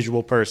a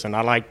visual person.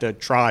 I like to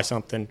try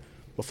something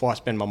before I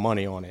spend my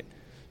money on it.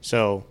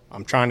 So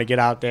I'm trying to get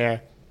out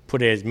there,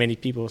 put it in as many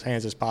people's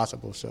hands as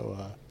possible.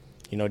 So,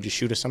 just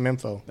shoot us some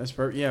info. That's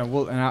perfect. Yeah,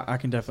 well, and I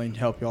can definitely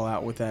help y'all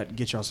out with that,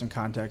 get y'all some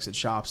contacts at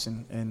shops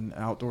and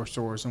outdoor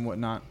stores and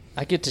whatnot.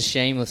 I get to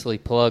shamelessly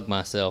plug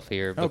myself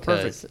here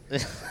because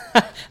perfect.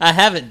 I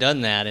haven't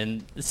done that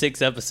in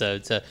 6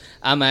 episodes. So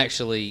I'm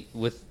actually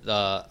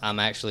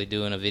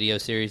doing a video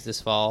series this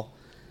fall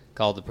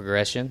called The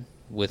Progression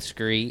with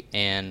Scree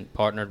and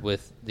partnered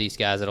with these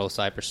guys at Old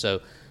Cypress.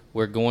 So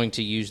we're going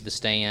to use the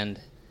stand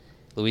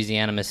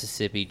Louisiana,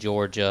 Mississippi,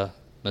 Georgia,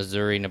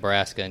 Missouri,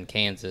 Nebraska, and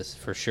Kansas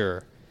for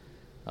sure.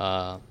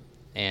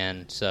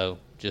 And so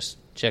just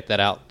check that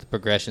out, the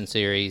Progression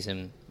series,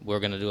 and we're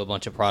going to do a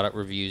bunch of product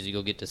reviews.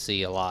 You'll get to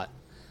see a lot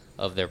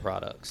of their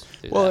products.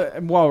 Well,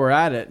 while we're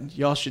at it,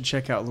 y'all should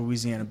check out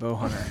Louisiana Bow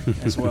Hunter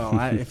as well.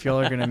 If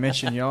y'all are going to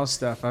mention y'all's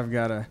stuff, I've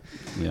got to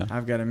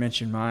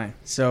mention mine.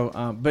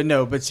 So,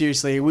 but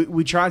seriously,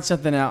 we tried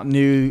something out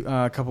new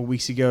a couple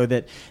weeks ago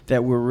that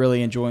we're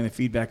really enjoying the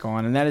feedback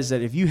on, and that is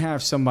that if you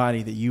have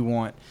somebody that you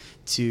want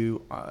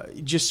to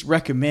just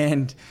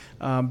recommend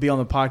be on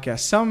the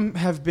podcast. Some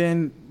have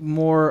been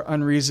more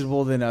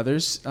unreasonable than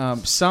others.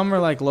 Some are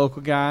like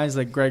local guys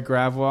like Greg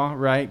Gravois,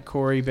 right?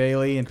 Corey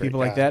Bailey and people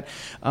like that.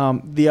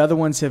 The other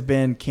ones have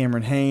been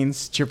Cameron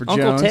Haynes, Chipper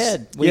Jones. Uncle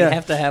Ted. We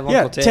have to have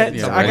Uncle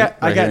Ted.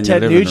 I got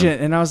Ted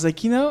Nugent, and I was like,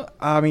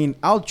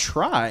 I'll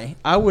try.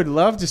 I would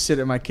love to sit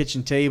at my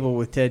kitchen table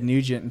with Ted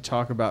Nugent and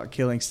talk about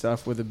killing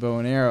stuff with a bow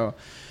and arrow.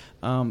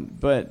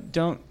 But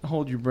don't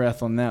hold your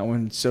breath on that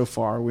one so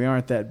far. We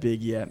aren't that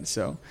big yet.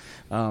 So,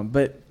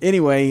 but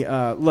anyway,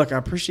 look, I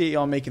appreciate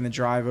y'all making the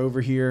drive over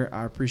here.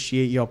 I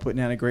appreciate y'all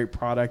putting out a great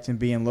product and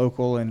being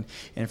local. And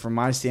from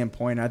my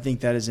standpoint, I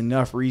think that is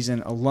enough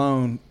reason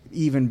alone,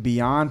 even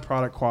beyond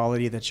product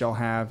quality, that y'all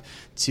have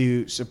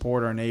to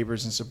support our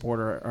neighbors and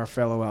support our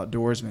fellow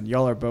outdoorsmen.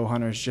 Y'all are bow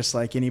hunters just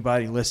like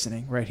anybody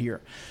listening right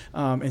here.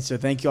 And so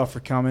thank y'all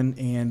for coming.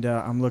 And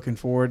I'm looking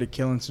forward to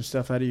killing some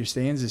stuff out of your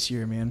stands this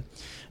year, man.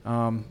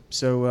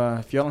 So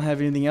if y'all don't have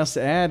anything else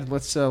to add,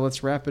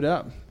 let's wrap it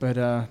up.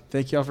 But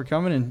thank y'all for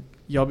coming, and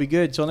y'all be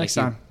good. Till next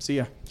time. See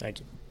ya. Thank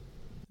you.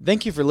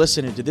 Thank you for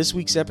listening to this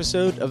week's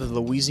episode of the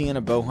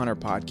Louisiana Bow Hunter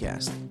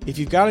Podcast. If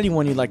you've got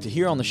anyone you'd like to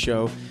hear on the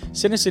show,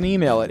 send us an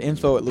email at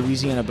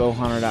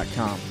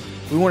info@louisianabowhunter.com.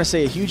 We want to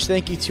say a huge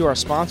thank you to our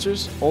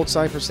sponsors, Old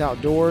Cypress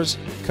Outdoors,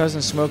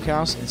 Cousin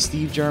Smokehouse, and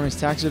Steve German's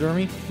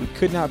Taxidermy. We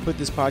could not put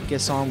this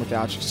podcast on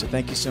without you, so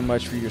thank you so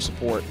much for your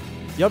support.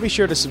 Y'all be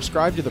sure to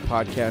subscribe to the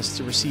podcast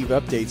to receive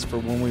updates for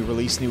when we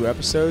release new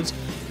episodes,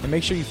 and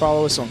make sure you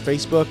follow us on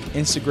Facebook,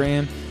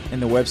 Instagram,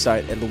 and the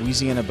website at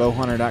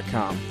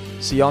louisianabowhunter.com.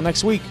 See y'all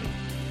next week.